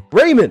 Oh,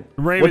 Raymond.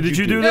 Raymond, what'd did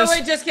you do No, this?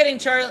 wait, just kidding,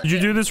 Charlie. Did you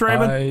do this,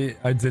 Raymond?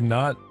 I did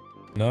not.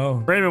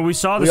 No. Raymond, we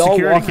saw the We all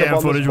security walked up cam on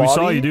this footage. We saw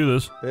body? you do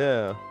this.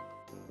 Yeah.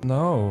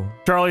 No.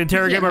 Charlie,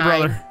 interrogate my can't hide.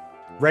 brother.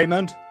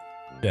 Raymond?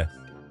 Yes.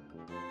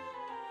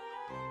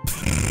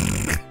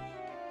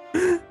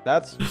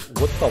 That's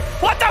what the.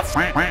 What the f?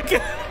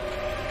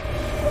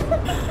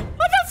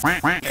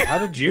 How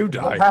did you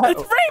die?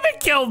 Raymond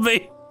killed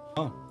me.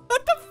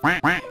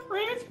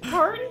 Raymond's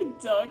party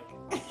duck.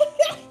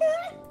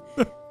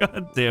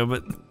 God damn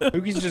it.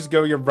 You can just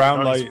go your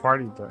brown Oh, it's light.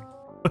 party day.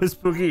 Was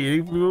Spooky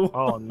eating people?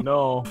 Oh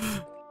no.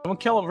 Someone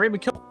kill him.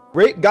 Raymond kill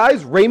him.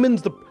 Guys,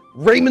 Raymond's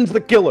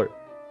the killer.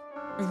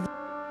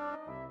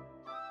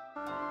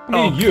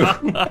 Oh, you.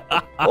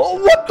 Oh,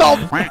 what the?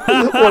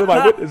 What am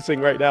I witnessing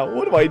right now?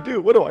 What do I do?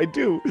 What do I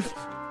do?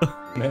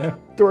 Man.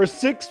 There are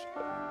 6,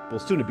 well,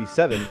 soon to be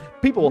 7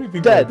 people, People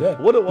are dead. dead.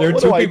 What do There are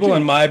what 2 do I people do?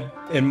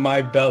 in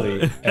my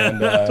belly, and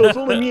So it's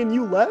only me and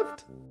you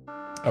left.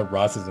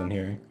 Ross is in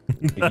here.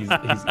 He's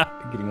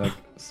getting like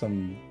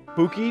some.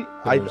 Pookie,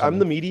 I'm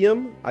the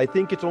medium. I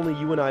think it's only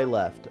you and I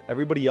left.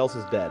 Everybody else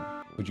is dead.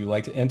 Would you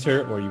like to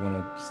enter, or you want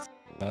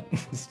to not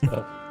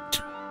stuff?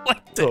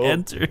 Like to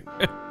enter.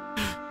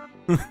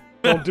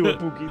 Don't do it,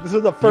 Pookie. This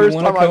is the first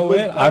time I've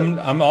lived.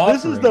 I'm offering.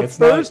 This is the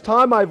first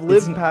time I've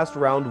lived past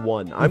round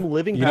 1. I'm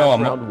living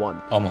past round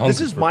 1.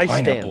 This is my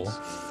stance.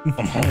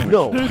 I'm hungry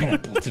No. for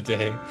pineapple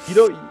today. You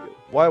know,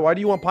 why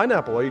do you want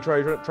pineapple? Are you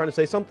trying to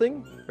say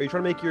something? Are you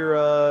trying to make your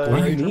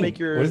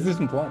What does this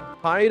imply?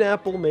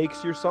 Pineapple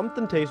makes your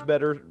something taste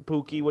better,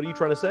 Pookie? What are you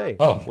trying to say?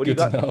 Oh, what do you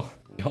got? to know.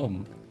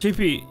 Yum.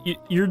 JP,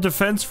 your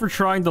defense for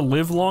trying to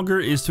live longer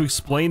is to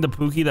explain to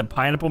Pookie that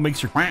pineapple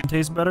makes your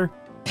taste better?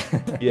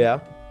 Yeah.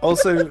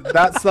 Also,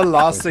 that's the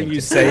last thing you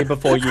say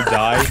before you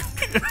die.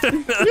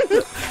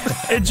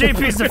 In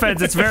JP's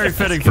defense, it's very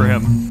fitting for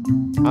him.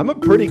 I'm a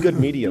pretty good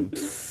medium.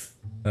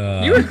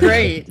 You were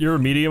great. You're a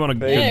medium on a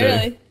good day.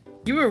 Really.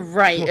 You were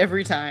right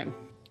every time.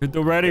 Hit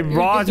the ready,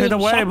 Ross, hit the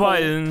wedding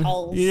button.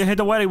 Holes. You hit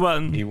the wedding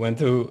button. He went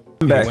to...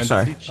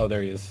 Sorry. Oh,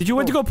 there he is. Did you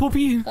want to go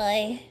poopy?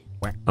 Bye.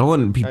 I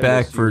wouldn't be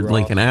back miss you, for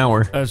like Ross. an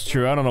hour. That's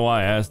true. I don't know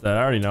why I asked that.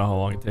 I already know how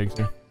long it takes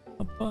you.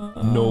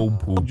 No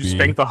poopy. Did you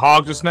spank the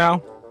hog just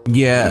now?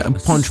 Yeah,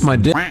 punch my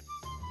dick.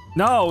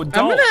 No,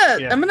 don't.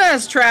 I'm gonna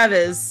ask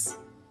Travis.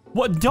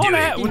 What? Don't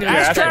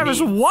ask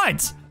Travis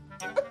what?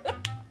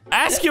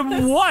 Ask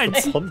him what?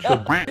 Ask him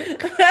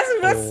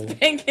about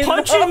spanking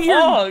Punching the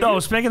your hog. no,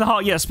 spanking the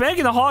hog. Yeah,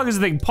 spanking the hog is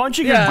the thing.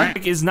 Punching your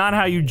dick is not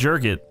how you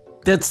jerk it.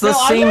 That's the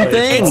No, same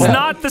thing. It's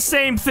not the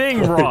same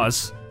thing,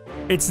 Ross.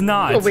 It's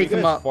not. Go wake You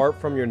him guys up. fart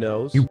from your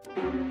nose.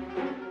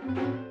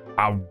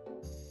 Ow.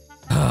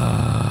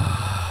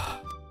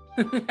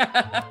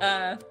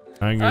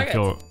 I'm gonna Okay.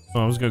 kill.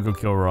 Oh, I was gonna go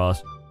kill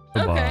Ross.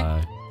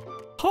 Goodbye.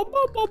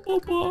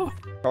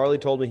 Charlie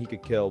told me he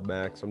could kill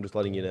Max. I'm just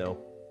letting you know.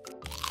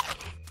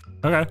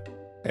 Okay.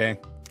 Hey,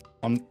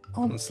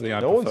 honestly, I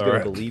No one's prefer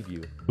gonna it. believe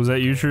you. Was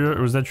that you? True?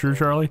 Was that true,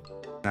 Charlie?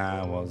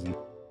 Nah, it wasn't.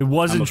 It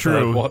wasn't I'm a third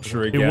true.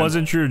 watcher It again.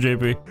 wasn't true,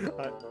 JP.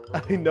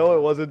 I know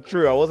it wasn't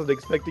true. I wasn't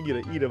expecting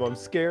you to eat him. I'm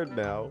scared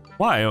now.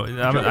 Why? I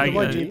feel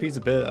like GP's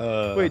a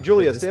bit. Wait,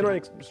 Julia, stand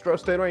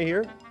right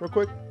here, real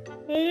quick.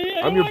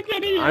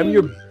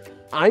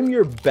 I'm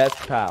your best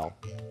pal.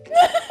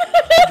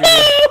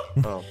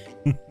 Oh.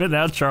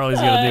 Now Charlie's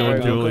gonna deal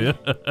with Julia.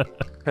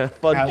 Have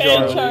fun,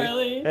 Hey,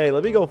 Charlie. Hey,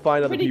 let me go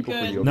find other Pretty people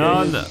for good. you. Okay?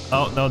 No, no.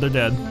 Oh, no, they're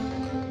dead.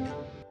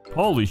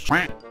 Holy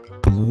shit.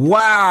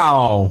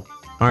 Wow.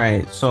 All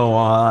right,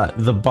 so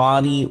the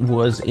body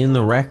was in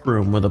the rec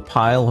room with a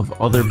pile of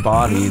other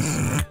bodies.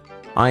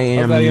 I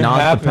am that even not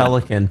the happen?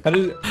 pelican. How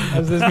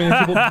did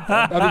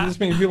this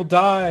many people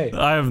die?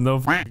 I have no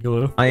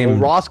clue. I Well, am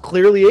Ross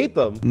clearly ate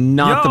them.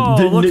 not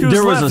Yo, look who's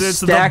there was left. a It's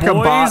stack the of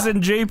boys bodies.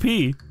 and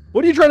JP.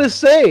 What are you trying to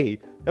say?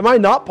 Am I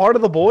not part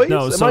of the boys?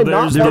 No, Am so I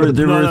not there's- part of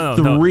There No, were no,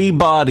 no. three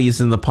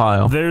bodies in the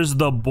pile. There's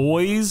the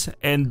boys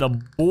and the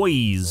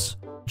boys.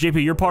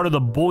 JP, you're part of the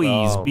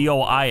boys. Oh.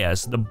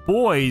 B-O-I-S. The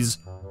boys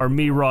are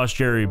me, Ross,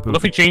 Jerry, and What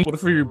if Poopy. we change? What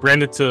if we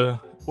rebranded to?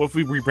 What if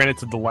we rebranded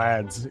to the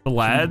lads? The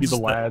lads? Be the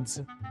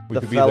lads. We The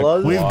could be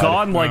fellas? We've quad.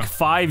 gone like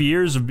 5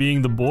 years of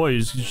being the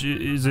boys.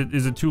 Is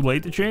it too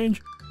late to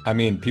change? I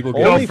mean, people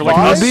Only get for like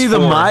five? We'll be the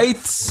four.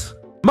 mites.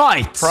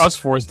 Mites. For us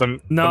four is the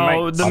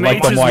No, mates. the I like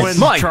mates the is mites. when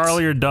Mites.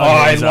 Charlie or Doug Oh,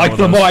 I hangs out like with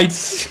the us.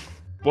 mites.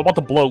 What about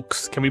the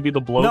blokes? Can we be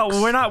the blokes?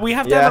 No, we're not. We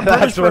have to Yeah, have a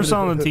British that's what person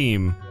it on the is.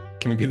 team.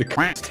 Can we be the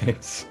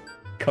constants?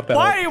 Cut that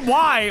out.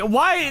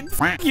 Why?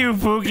 F you,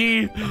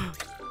 Pookie.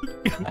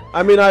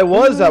 I mean, I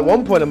was at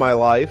one point in my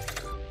life.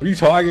 What are you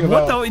talking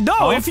What about? the?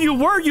 No, if you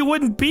were, you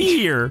wouldn't be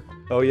here.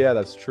 Oh yeah,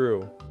 that's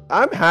true.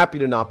 I'm happy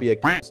to not be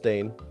a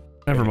stain.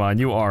 Never mind,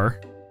 you are.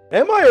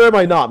 Am I or am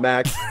I not,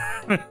 Max?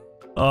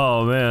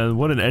 Oh man,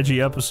 what an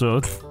edgy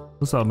episode.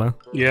 What's up, man?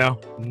 Yeah.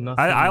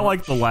 I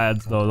like the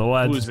lads though. The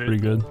lads Who is is it?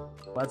 pretty good.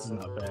 Lads is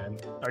not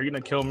bad. Are you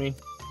gonna kill me? Do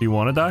you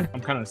want to die?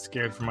 I'm kind of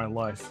scared for my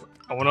life.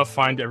 I want to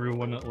find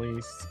everyone at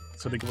least,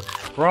 so they can.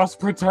 Ross,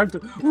 protect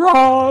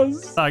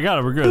Ross. I got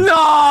it. We're good.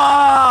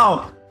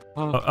 No.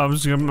 I'm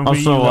just gonna.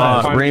 Also,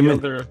 Find the Raymond.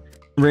 other-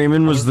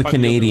 Raymond was the find other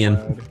Canadian.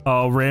 lad.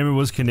 Oh, Raymond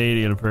was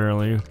Canadian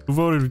apparently. Who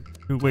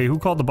voted? Wait, who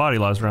called the body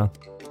last round?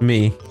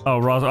 Me. Oh,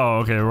 Ross. Oh,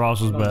 okay.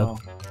 Ross was bad. Oh.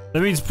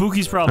 That means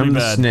Pookie's probably I'm the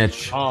bad.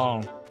 snitch.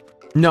 Oh.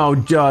 No,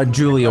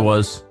 Julia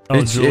was. Oh,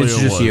 it's Julia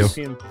just was. you.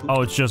 Pookie and Pookie.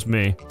 Oh, it's just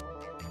me.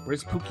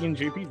 Where's Pookie and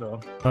JP though?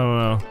 I don't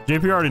know.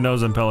 JP already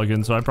knows I'm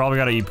Pelican, so I probably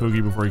gotta eat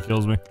Pookie before he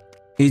kills me.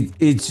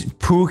 It's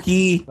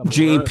Pookie,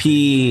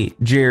 JP,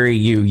 Jerry,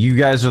 you. You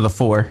guys are the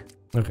four.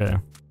 Okay.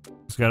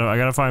 I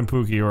gotta find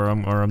Pookie or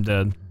I'm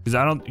dead. Cause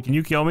I don't. Can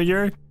you kill me,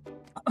 Jerry?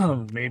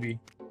 Maybe.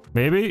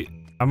 Maybe.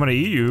 I'm gonna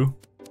eat you.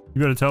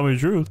 You gotta tell me the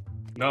truth.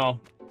 No.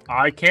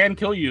 I can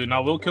kill you, and I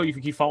will kill you if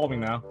you keep following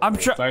me now. I'm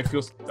trying. I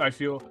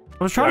feel.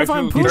 I was trying to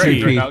find feel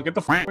betrayed Pookie. right now. Get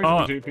the fuck away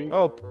Oh. from me, JP.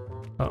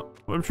 Oh,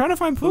 I'm trying to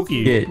find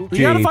Pookie. Get We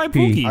gotta find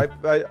JP.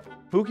 Pookie.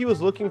 Pookie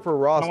was looking for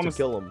Ross I to wanna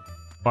kill him.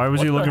 Why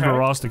was he What the looking for heck?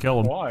 Ross to kill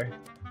him? Why?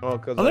 Oh,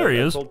 cause Oh, there he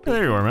I is. told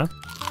There you Pookie- are, man.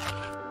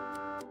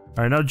 All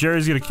right, now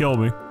Jerry's gonna kill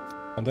me.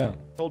 I'm down.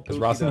 told Is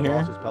Pookie Ross in that here?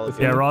 Ross was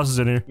Pelican. Yeah, Ross is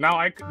in here. Now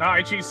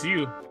I chase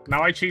you.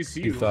 Now I chase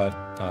You you.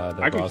 thought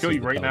that I can Ross kill was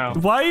you the right now.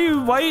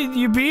 Pelican. Why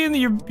you being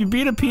you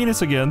being a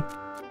penis again?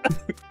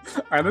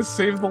 I just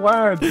saved the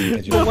lad.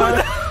 Did you-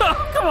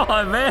 Come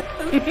on, man.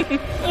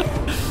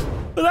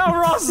 But now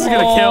Ross is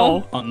gonna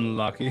kill.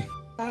 Unlucky.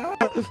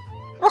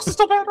 Ross is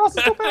so bad. Ross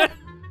is so bad.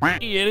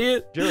 You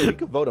idiot. Jerry, you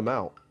can vote him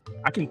out.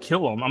 I can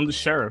kill him. I'm the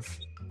sheriff.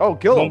 Oh,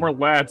 kill No him. more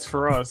lads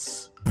for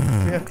us.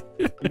 Yeah.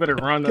 You better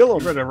run. Kill him.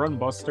 You better run,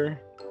 Buster.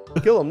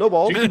 Kill him. No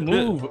balls.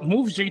 JP,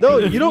 move, JP. No,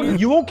 you don't.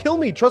 You won't kill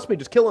me. Trust me.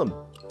 Just kill him.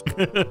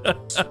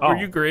 Are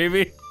you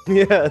gravy?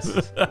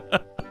 Yes.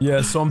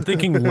 Yeah, so I'm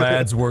thinking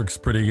lads works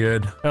pretty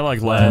good. I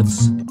like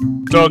lads.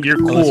 Doug, you're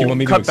Unless you cool. want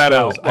me to Cut that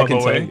expose, out. I By can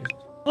the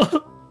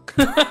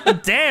tell way.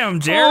 you. Damn,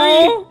 Jerry.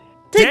 Oh,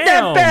 take Damn.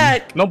 that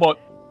back. No, but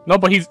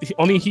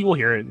only he will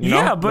hear it. You know?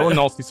 Yeah, but- no one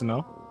else needs to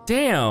know.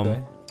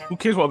 Damn. Who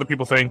cares what other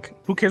people think?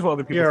 Who cares what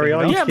other people Gary,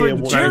 I think? Yeah, hear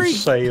but what Jerry- you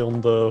say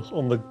on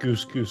the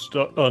Goose Goose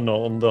stuff.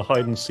 No, on the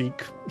hide and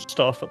seek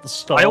stuff at the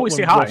start. I always when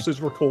say hi. Ross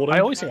is recording. I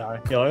always say hi.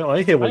 Yeah,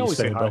 I hear what you always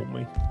say say hi. about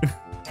me.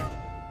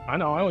 I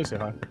know. I always say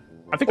hi.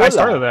 I think I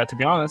started that, to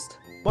be honest.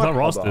 I thought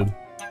Ross did.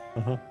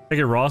 Uh-huh. Think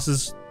it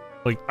Ross's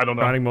like I don't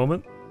know. shining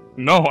moment.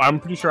 No, I'm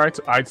pretty sure I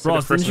said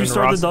Ross, it first. didn't you and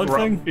start the Ross- Doug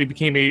thing? It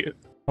became a.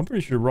 I'm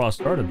pretty sure Ross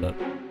started that.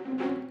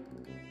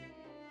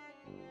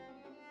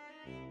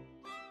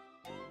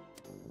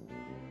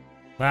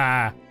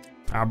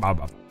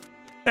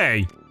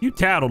 Hey, you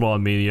tattled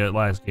on me the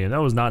last game. That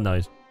was not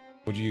nice.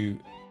 What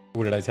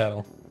did I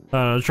tattle?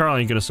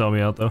 Charlie ain't gonna sell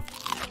me out though.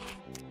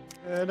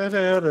 What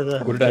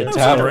did I That's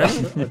tattle?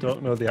 alright. I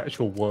don't know the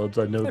actual words.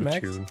 I know the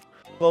Max. tune.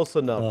 Close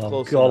enough. Oh,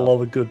 Close God, I enough.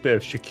 love a good bit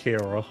of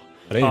Shakira.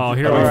 I didn't, Oh,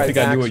 here I we don't go. think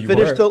I knew what you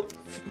finish were.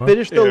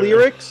 finish the Yeah.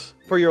 lyrics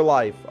for your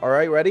life. All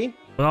right, ready?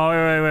 Oh,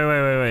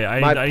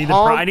 wait. My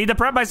I need to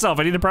prep myself.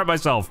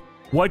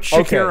 What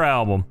Shakira Okay.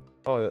 album?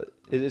 Oh,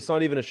 it's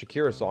not even a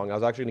Shakira song. I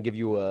was actually gonna give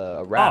you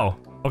a rap. Oh,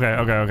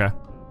 okay.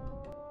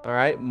 All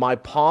right. My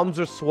palms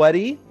are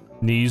sweaty.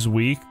 Knees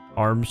weak,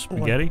 arms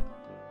spaghetti.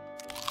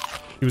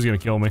 He was gonna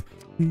kill me.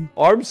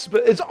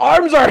 Its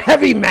arms are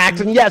heavy, Max,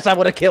 and yes, I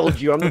would have killed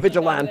you. I'm the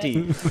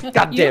vigilante.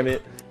 God damn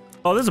it.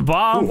 Oh, there's a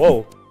bomb.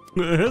 Whoa.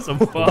 There's a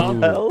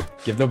bomb. Hell?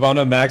 Give the bomb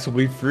to Max, we'll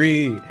be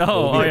free.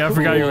 Oh, yeah, I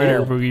forgot you were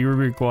here, Boogie. You were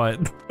being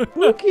quiet.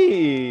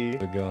 Pookie.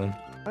 We're going.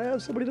 I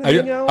have somebody to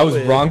hang out I was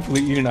with.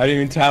 wrongfully eaten. I didn't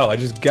even tattle. I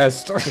just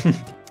guessed.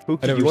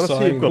 Pookie, never you want to saw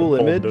see a you. cool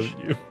Bomb, image?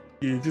 don't you?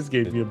 You just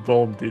gave me a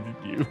bomb, didn't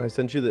you? I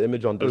sent you the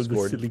image on Oh, the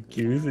Discord. silly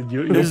goose, and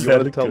you're You wanna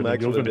Vatican, tell and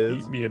Max you're what it gonna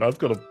is? eat me, and I've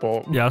got a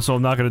bomb. Yeah, so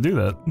I'm not gonna do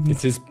that.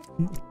 It's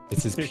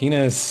his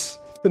penis.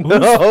 No,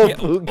 Yeah,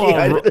 Pookie,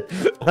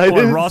 oh, I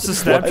didn't.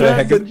 Ross's What Snapchat? the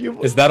heck is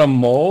you? Is that a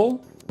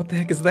mole? What the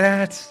heck is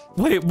that?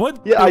 Wait, what?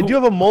 Yeah, I do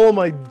have a mole on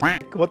my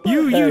dick. What the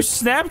You heck?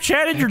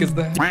 Snapchatted your is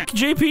that?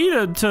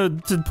 JP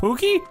to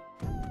Pookie?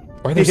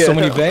 Why are there so Yeah.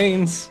 many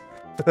veins?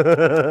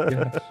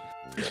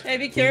 Hey,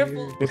 be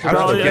careful.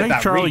 Charlie, I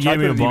think Charlie gave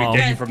me a bomb.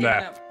 Get you from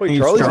that. Wait,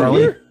 Thanks, Charlie's in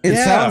Charlie. here? It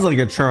Yeah. sounds like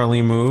a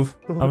Charlie move.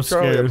 I'm Charlie, I'm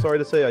scared. sorry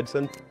to say, I'd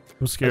send.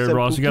 I'm scared, said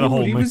Ross. You gotta Pookie,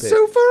 hold he me. was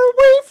So far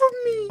away from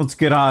me. Let's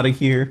get out of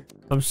here.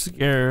 I'm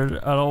scared.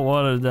 I don't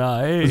want to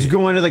die. Let's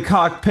go into the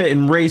cockpit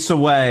and race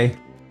away.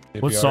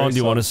 What song do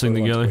you want to sing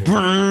together? Oh,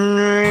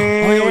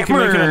 yeah, we can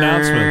make an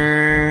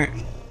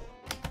announcement.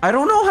 I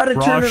don't know how to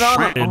turn it on.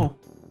 shredded. Oh.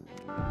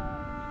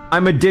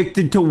 I'm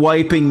addicted to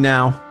wiping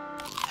now.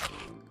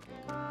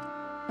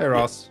 Hey,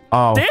 Ross.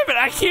 Oh. Damn it!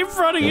 I keep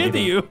running into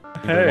you.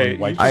 Hey, you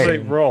White just I-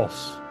 ate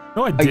Ross.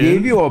 No, I I didn't.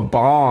 gave you a I'm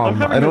bomb.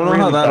 having I don't a know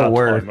really how that'll bad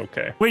work. time,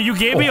 okay. Wait, you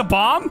gave me a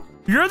bomb?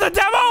 You're the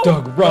demo?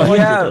 Doug, run.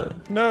 Yeah,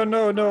 No.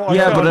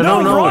 yeah, but I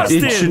don't know. Ross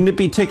did. Shouldn't it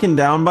be ticking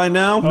down by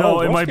now? No, Oh,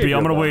 it Ross might gave be. you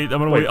I'm a gonna bomb. wait. I'm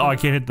gonna Wait. wait. Oh, I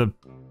can't hit the.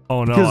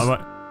 Oh no. Because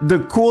the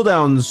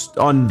cooldown's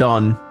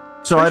undone,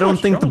 so I don't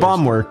sure think the Charlie's-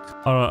 bomb worked.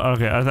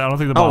 Okay, I don't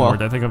think the bomb well.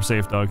 worked. I think I'm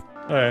safe, Doug.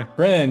 Hey,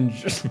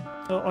 Cringe.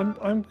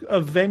 I'm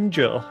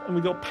Avenger, and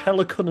we got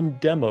Pelican and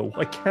Demo.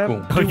 I can't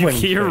Boom. Oh, do you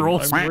anything. can't roll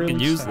I'm fucking really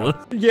useless.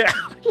 sad. Yeah.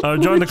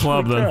 Join the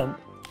club Literally then. can't.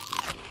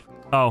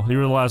 Oh, you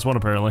were the last one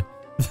apparently.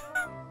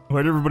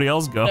 Where'd everybody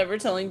else go? Never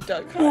telling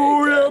Doug.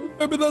 Oh yeah,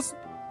 maybe that's.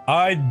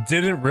 I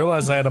didn't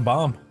realize I had a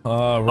bomb.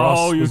 Ross.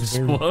 Oh, you was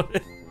very,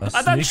 exploded. uh, I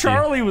thought sneaky.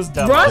 Charlie was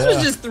done. Ross was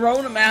Yeah. just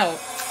throwing him out.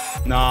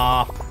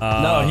 Nah.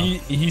 No,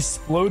 he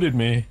exploded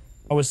me.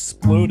 I was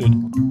exploded.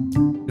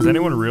 Is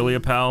anyone really a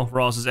pal?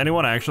 Ross, is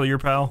anyone actually your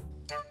pal?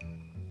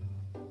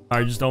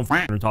 I just don't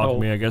talk to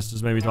me. I guess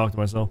just maybe talk to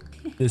myself.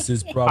 This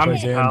is pal.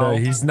 propaganda.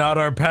 He's not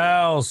our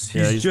pals.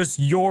 Yeah, He's just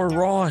your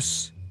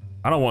Ross.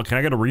 I don't want. Can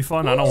I get a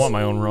refund? I don't want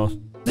my own Ross.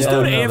 This Yeah,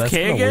 dude no, that's AFK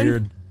kinda again?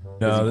 Weird.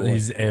 No,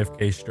 he's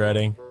AFK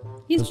stretting.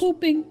 He's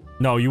pooping.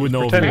 No, you would know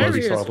if he Pretending was.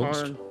 to be Maybe it's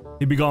silenced.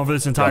 He'd be gone for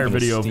this entire Fucking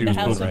video if he The was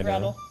house pooping. of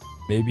rattle.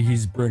 Maybe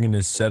he's bringing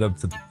his setup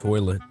to the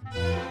toilet.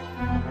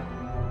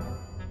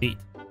 Neat.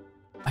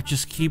 I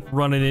just keep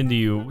running into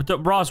you.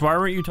 Ross, why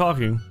weren't you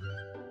talking?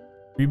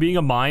 Are you being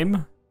a mime?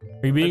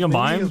 Are you being a Maybe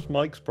mime? His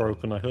mic's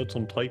broken. I heard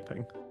some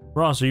typing.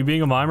 Ross, are you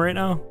being a mime right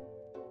now?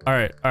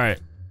 Alright.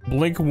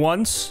 Blink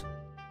once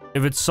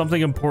if it's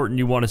something important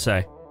you want to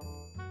say.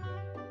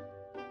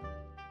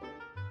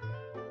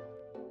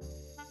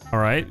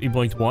 Alright, you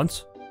blinked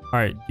once.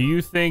 Alright, do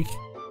you think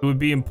it would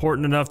be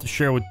important enough to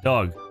share with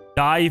Doug?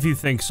 Die if you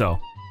think so.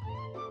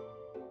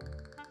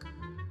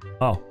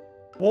 Oh,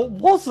 What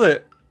was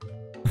it?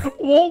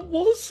 What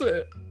was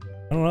it?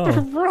 I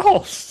don't know.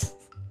 Ross.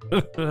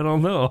 I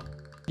don't know.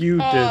 You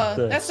did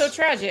this. That's so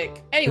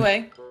tragic.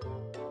 Anyway.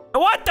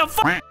 What the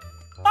fuck?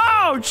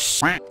 Oh,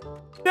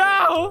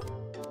 no!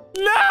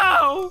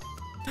 No!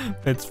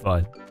 It's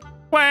fine.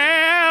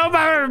 Well,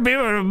 where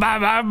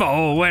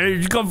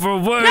did you come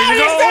from? Where did you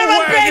go?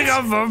 Where did you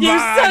come from? You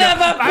son of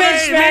a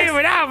bitch, Max!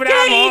 Can I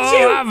eat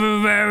you?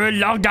 Very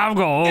long time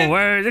ago.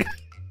 Where did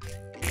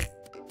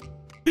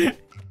That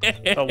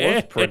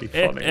was pretty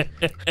funny.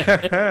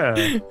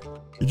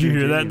 Did you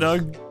hear that,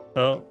 Doug?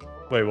 Oh,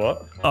 wait,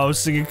 what? I was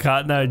singing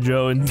Cotton Eye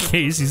Joe in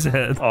Casey's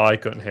head. Oh, I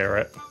couldn't hear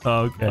it.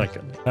 Oh, okay. I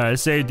couldn't. All right,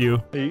 saved you.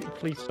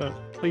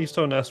 Please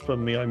don't esper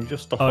me. I'm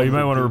just a Oh, you might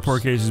humble want to goose.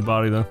 report Casey's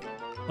body then.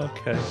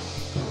 Okay.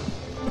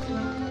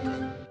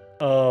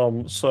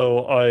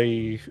 So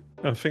I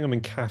think I'm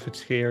in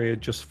cafeteria,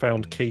 just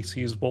found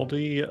Casey's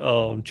body.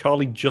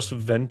 Charlie just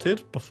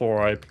vented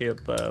before I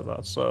appeared there,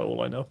 that's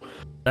all I know.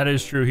 That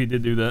is true, he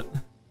did do that.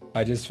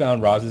 I just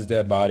found Roz's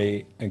dead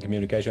body in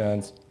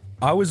communications.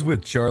 I was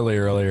with Charlie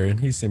earlier, and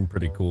he seemed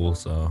pretty cool,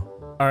 so...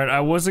 Alright,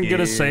 I wasn't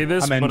gonna say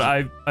this, I'm but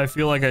I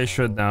feel like I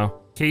should now.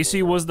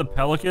 Casey was the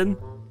pelican,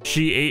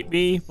 she ate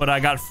me, but I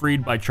got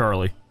freed by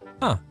Charlie.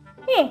 Huh.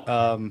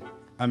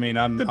 I mean,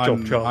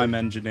 I'm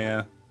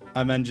engineer.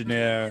 I'm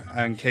engineer,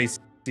 and Casey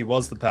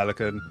was the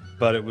pelican,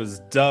 but it was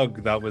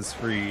Doug that was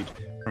freed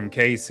from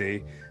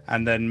Casey.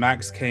 And then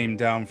Max came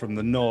down from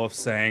the north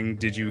saying,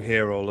 "Did you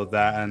hear all of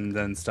that?" and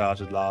then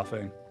started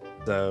laughing.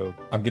 So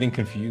I'm getting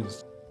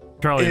confused.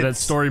 Charlie, that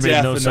story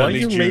made no sense. Why are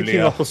you making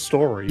up a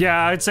story?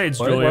 Yeah, I'd say it's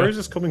Julia. Where is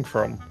this coming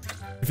from?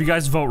 If you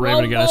guys vote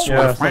Raymond again, I swear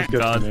yeah, to sounds good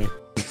God. to me.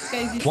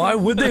 Why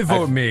would they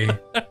vote me?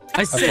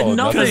 I said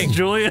nothing.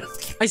 Julia.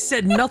 I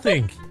said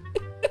nothing.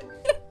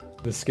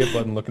 The skip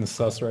button looking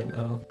sus right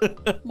now.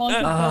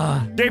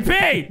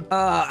 JP!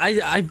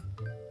 I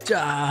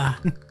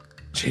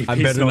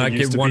JP's better not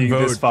used get to one being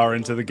vote. this far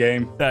into the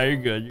game. No, you're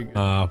good. You're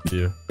good.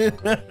 you.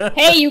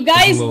 Hey, you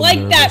guys little like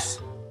nervous.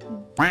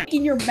 that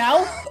in your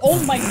mouth?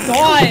 Oh my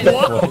god!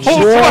 Oh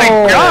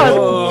my god!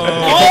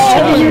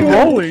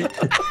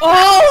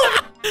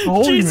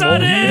 Oh! She's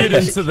unhinged!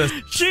 Into the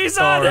She's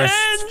forest.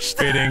 unhinged!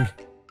 Fitting.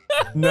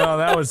 No,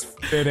 that was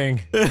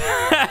fitting.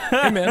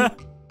 Hey, man.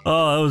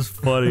 Oh, that was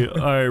funny. All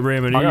right,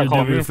 Raymond, I you gotta need call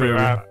to do me me a for favor.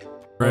 that.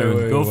 Raymond,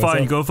 Wait,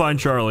 what's go find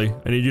Charlie.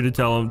 I need you to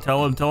tell him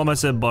I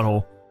said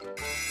butthole.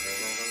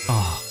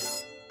 Oh.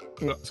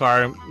 No,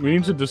 sorry, we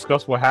need to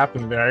discuss what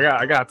happened there.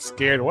 I got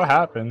scared. What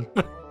happened?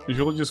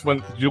 Julie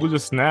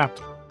just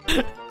snapped.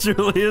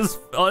 Julia's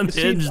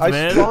unhinged, I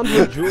man. spawned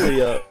with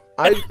Julia.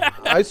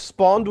 I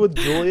spawned with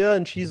Julia,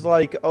 and she's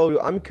like, "Oh,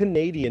 I'm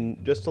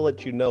Canadian," just to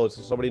let you know,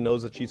 so somebody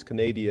knows that she's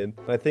Canadian.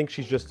 And I think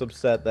she's just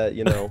upset that,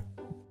 you know,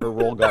 her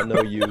role got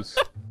no use.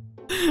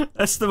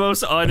 That's the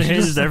most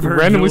unhinged I've heard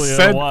randomly Julia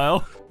said, in a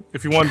while.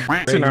 If you want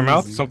in our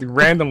mouth, something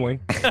randomly.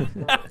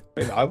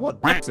 Wait, I want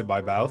in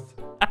my mouth.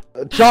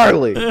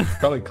 Charlie!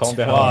 Probably calm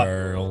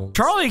down.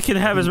 Charlie can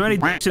have as many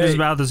in his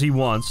mouth as he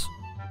wants.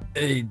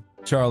 Hey,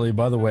 Charlie,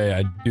 by the way,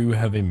 I do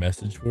have a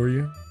message for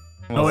you.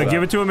 Oh, wait,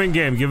 give it to him in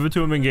game. Give it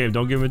to him in game.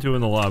 Don't give it to him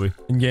in the lobby.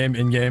 In game?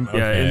 Okay,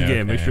 Yeah, in game.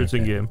 okay, Make sure it's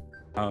in okay. game.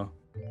 Oh.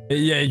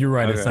 Yeah, you're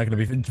right. It's Okay. not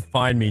gonna be.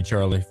 Find me,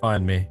 Charlie.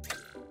 Find me.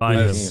 Find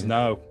him.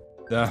 No.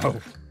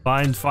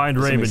 Find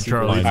Raymond,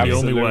 Charlie. It's the only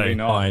Absolutely way.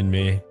 not. Find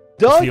me.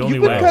 Doug, the only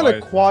you've been way. kind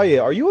of quiet.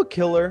 Are you a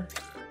killer?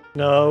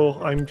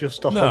 No, I'm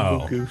just a No.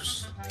 humble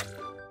goose.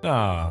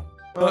 Ah.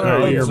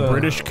 Oh, you're Bug's a-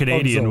 British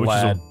Canadian,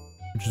 Bug's a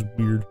which is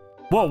weird.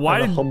 Whoa, why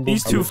I'm a did humble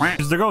these two goose.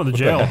 f***ers, they're going to What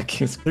the jail.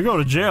 heck is They're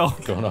going to jail.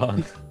 going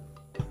on?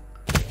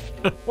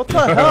 What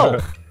the hell?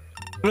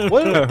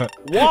 What?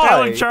 Why?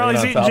 Alec Charlie's They're on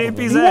eating top of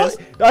JP's him. ass.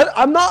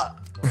 I'm not.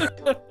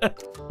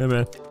 Hey,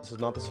 man. This is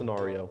not the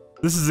scenario.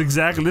 This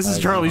is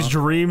Charlie's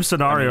dream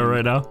scenario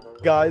right now.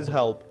 Guys,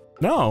 help.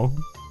 No.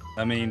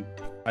 I mean,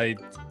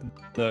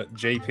 the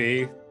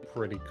JP,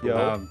 Pretty cool.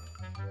 Yo.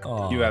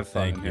 Oh, you have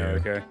fun thank here, you.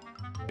 okay?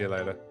 See you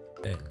later.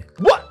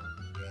 What?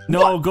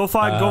 No, go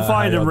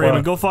find him,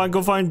 Raymond. Go find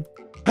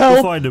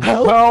Help! find him.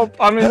 Help!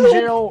 I'm in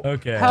jail.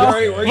 Okay.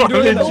 Sorry, what are you I'm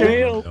doing? in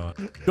jail.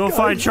 Go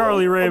find Guys,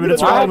 Charlie, Raymond.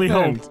 It's I'm our gonna only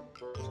die.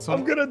 hope.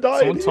 I'm gonna die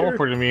Someone in here.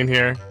 teleported me in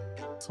here.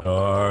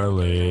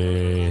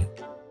 Charlie.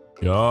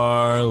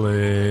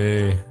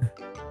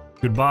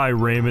 Goodbye,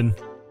 Raymond.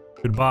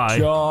 Goodbye.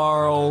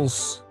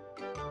 Charles.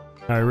 All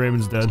right,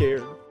 Raymond's dead.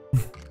 Scared.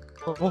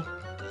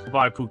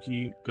 Goodbye,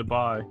 Pookie.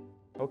 Goodbye.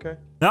 Okay.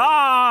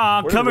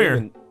 Ah, Where's come here.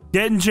 Raymond?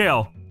 Get in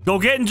jail. Go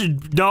get in.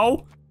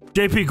 No,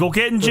 JP, go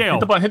get in jail. Hit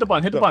the button. Hit the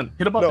button. Hit the No. button.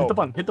 Hit the button. No. Hit the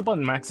button. Hit the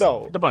button, Max.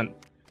 No. Hit the button.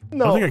 I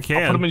No. don't think I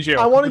I'll put him can. in jail.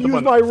 I want Hit to the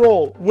use button. my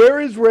role. Where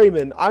is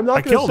Raymond? I'm I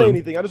not gonna killed say him.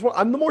 anything.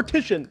 I'm the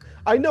mortician.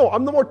 I know.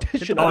 I'm the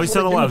mortician. Oh, I he's just to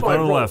the wanna left. use my Go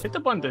to the role. left. Hit the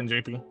button, then,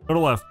 JP. Go to the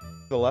left.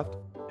 To the left.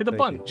 Hit the Thank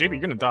button, you. JP. You're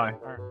gonna die.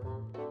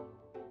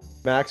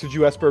 Max, did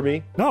you esper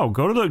me? No,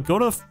 go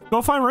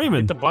find Hit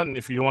Raymond. the button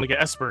if you don't want to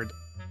get espered.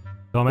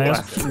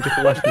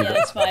 Dumbass.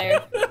 That's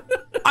fire.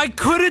 I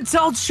couldn't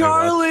tell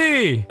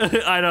Charlie.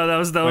 I know that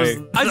was.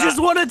 I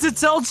just wanted to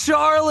tell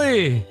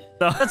Charlie.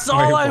 That's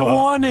all I what?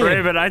 wanted.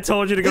 Raymond, I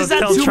told you to go Is that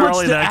tell too Charlie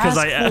much to that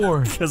ask for?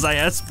 because I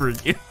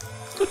espered you.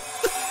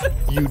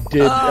 You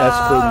did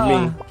esper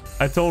me.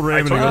 I told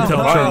Raymond to go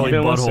tell Charlie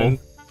butthole.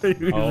 He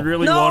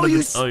really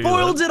wanted to tell you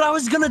spoiled it. I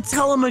was gonna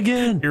tell him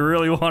again. He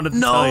really wanted to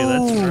tell you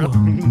that's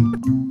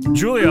true.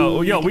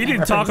 Julia, yo, we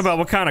didn't talk about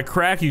what kind of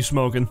crack you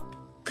smoking.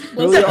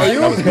 Julia, are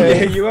you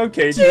okay? Are you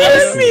okay?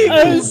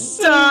 I'm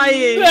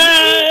dying.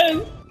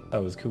 Man.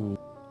 That was cool.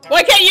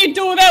 Why can't you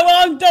do that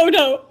while I'm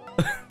dodo?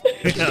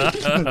 I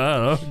don't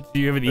know. Do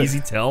you have an easy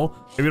tell?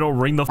 Maybe don't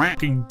ring the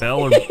fucking bell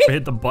or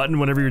hit the button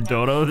whenever you're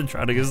dodo to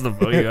try to get us to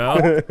vote you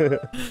out.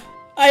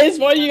 I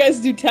just wanted you guys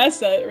to do tests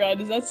that round.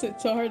 Is that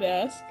so hard to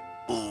ask?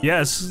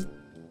 Yes,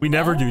 we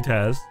never do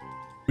tasks.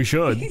 We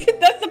should.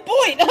 That's the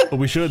point. But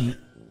we shouldn't.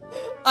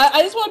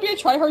 I just want to be a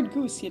try-hard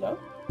goose, you know?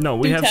 No,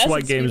 we Do have tests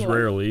swipe and games speed one.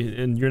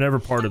 rarely, and you're never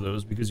part of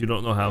those because you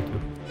don't know how to.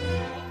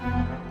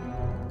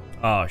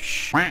 Oh,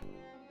 shit.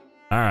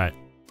 Alright.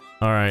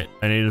 Alright,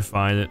 I need to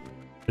find it.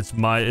 It's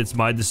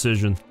my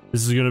decision.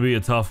 This is gonna be a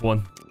tough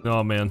one.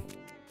 Oh, man.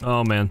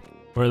 Oh, man.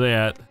 Where are they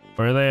at?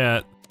 Where are they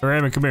at?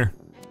 Raymond, come here.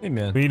 Hey,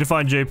 man. We need to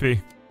find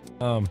JP.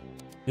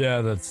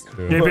 Yeah, that's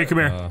true. JP, come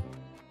here.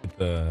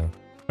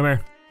 Come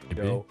here.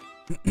 Yo.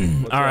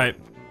 Alright.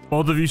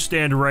 Both of you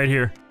stand right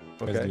here.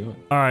 Okay.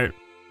 Alright.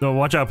 No,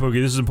 watch out,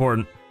 Pookie. This is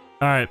important.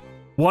 Alright.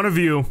 One of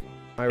you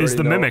is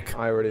the mimic.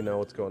 I already know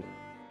what's going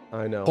on.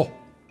 I know.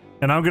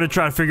 And I'm gonna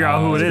try to figure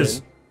out who it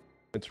is.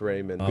 It's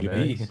Raymond.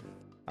 Maybe.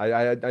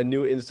 I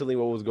knew instantly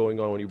what was going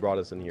on when you brought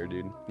us in here,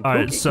 dude.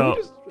 Alright, so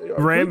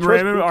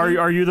Raymond,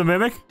 are you the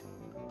mimic?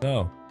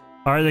 No.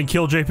 Alright, then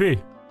kill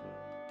JP.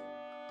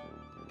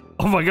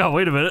 Oh my god,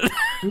 wait a minute.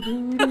 Wait a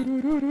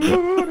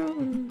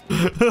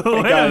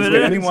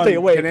minute. Stay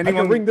away. I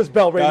can ring this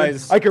bell, Raymond.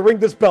 Guys. I can ring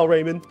this bell,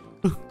 Raymond.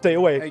 Stay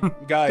away. Hey,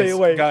 guys, Stay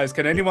away. guys,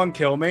 can anyone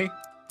kill me?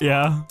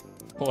 Yeah.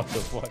 What the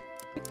fuck?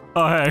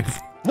 Oh, hey.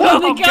 Oh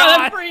my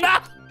god,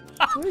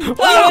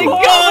 Oh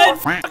my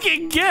god!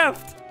 Fucking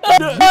gift! Oh,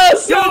 Give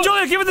it to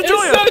Julia! Give it to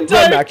Julia! So Run,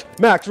 dark. Max.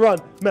 Max, run.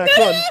 Max,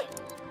 run.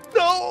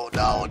 No.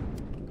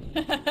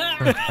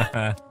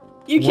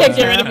 You can't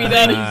get rid of me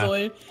that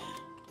easily.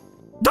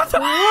 Stop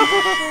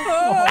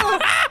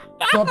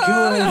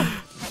killing!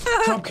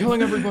 Stop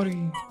killing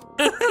everybody!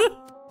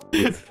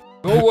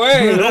 Go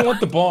away! I don't want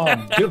the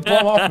bomb! Get the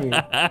bomb off me!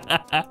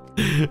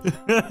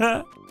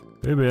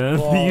 Hey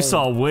man, you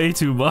saw way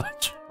too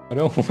much. I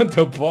don't want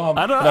the bomb.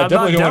 I'm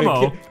definitely not don't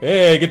demo. want to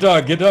Hey, good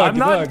dog, good dog, I'm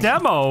not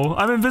demo.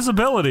 I'm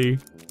invisibility.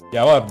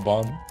 Yeah, I'll have a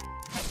bomb.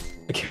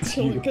 Against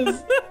you.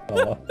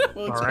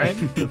 Alright.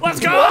 Let's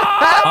go!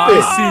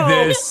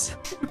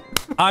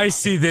 I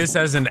see this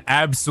as an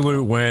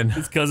absolute win.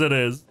 It's because it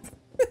is.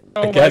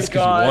 I guess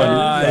because you won.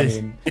 I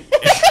mean,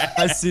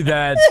 I see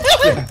that.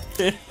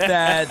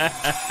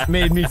 That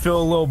made me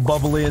feel a little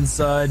bubbly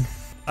inside.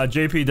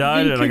 JP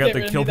died and I got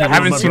to kill people I with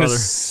haven't my seen brother. a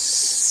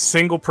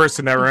single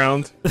person that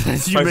round.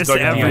 You missed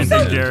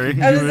everything, Jerry.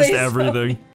 You missed everything.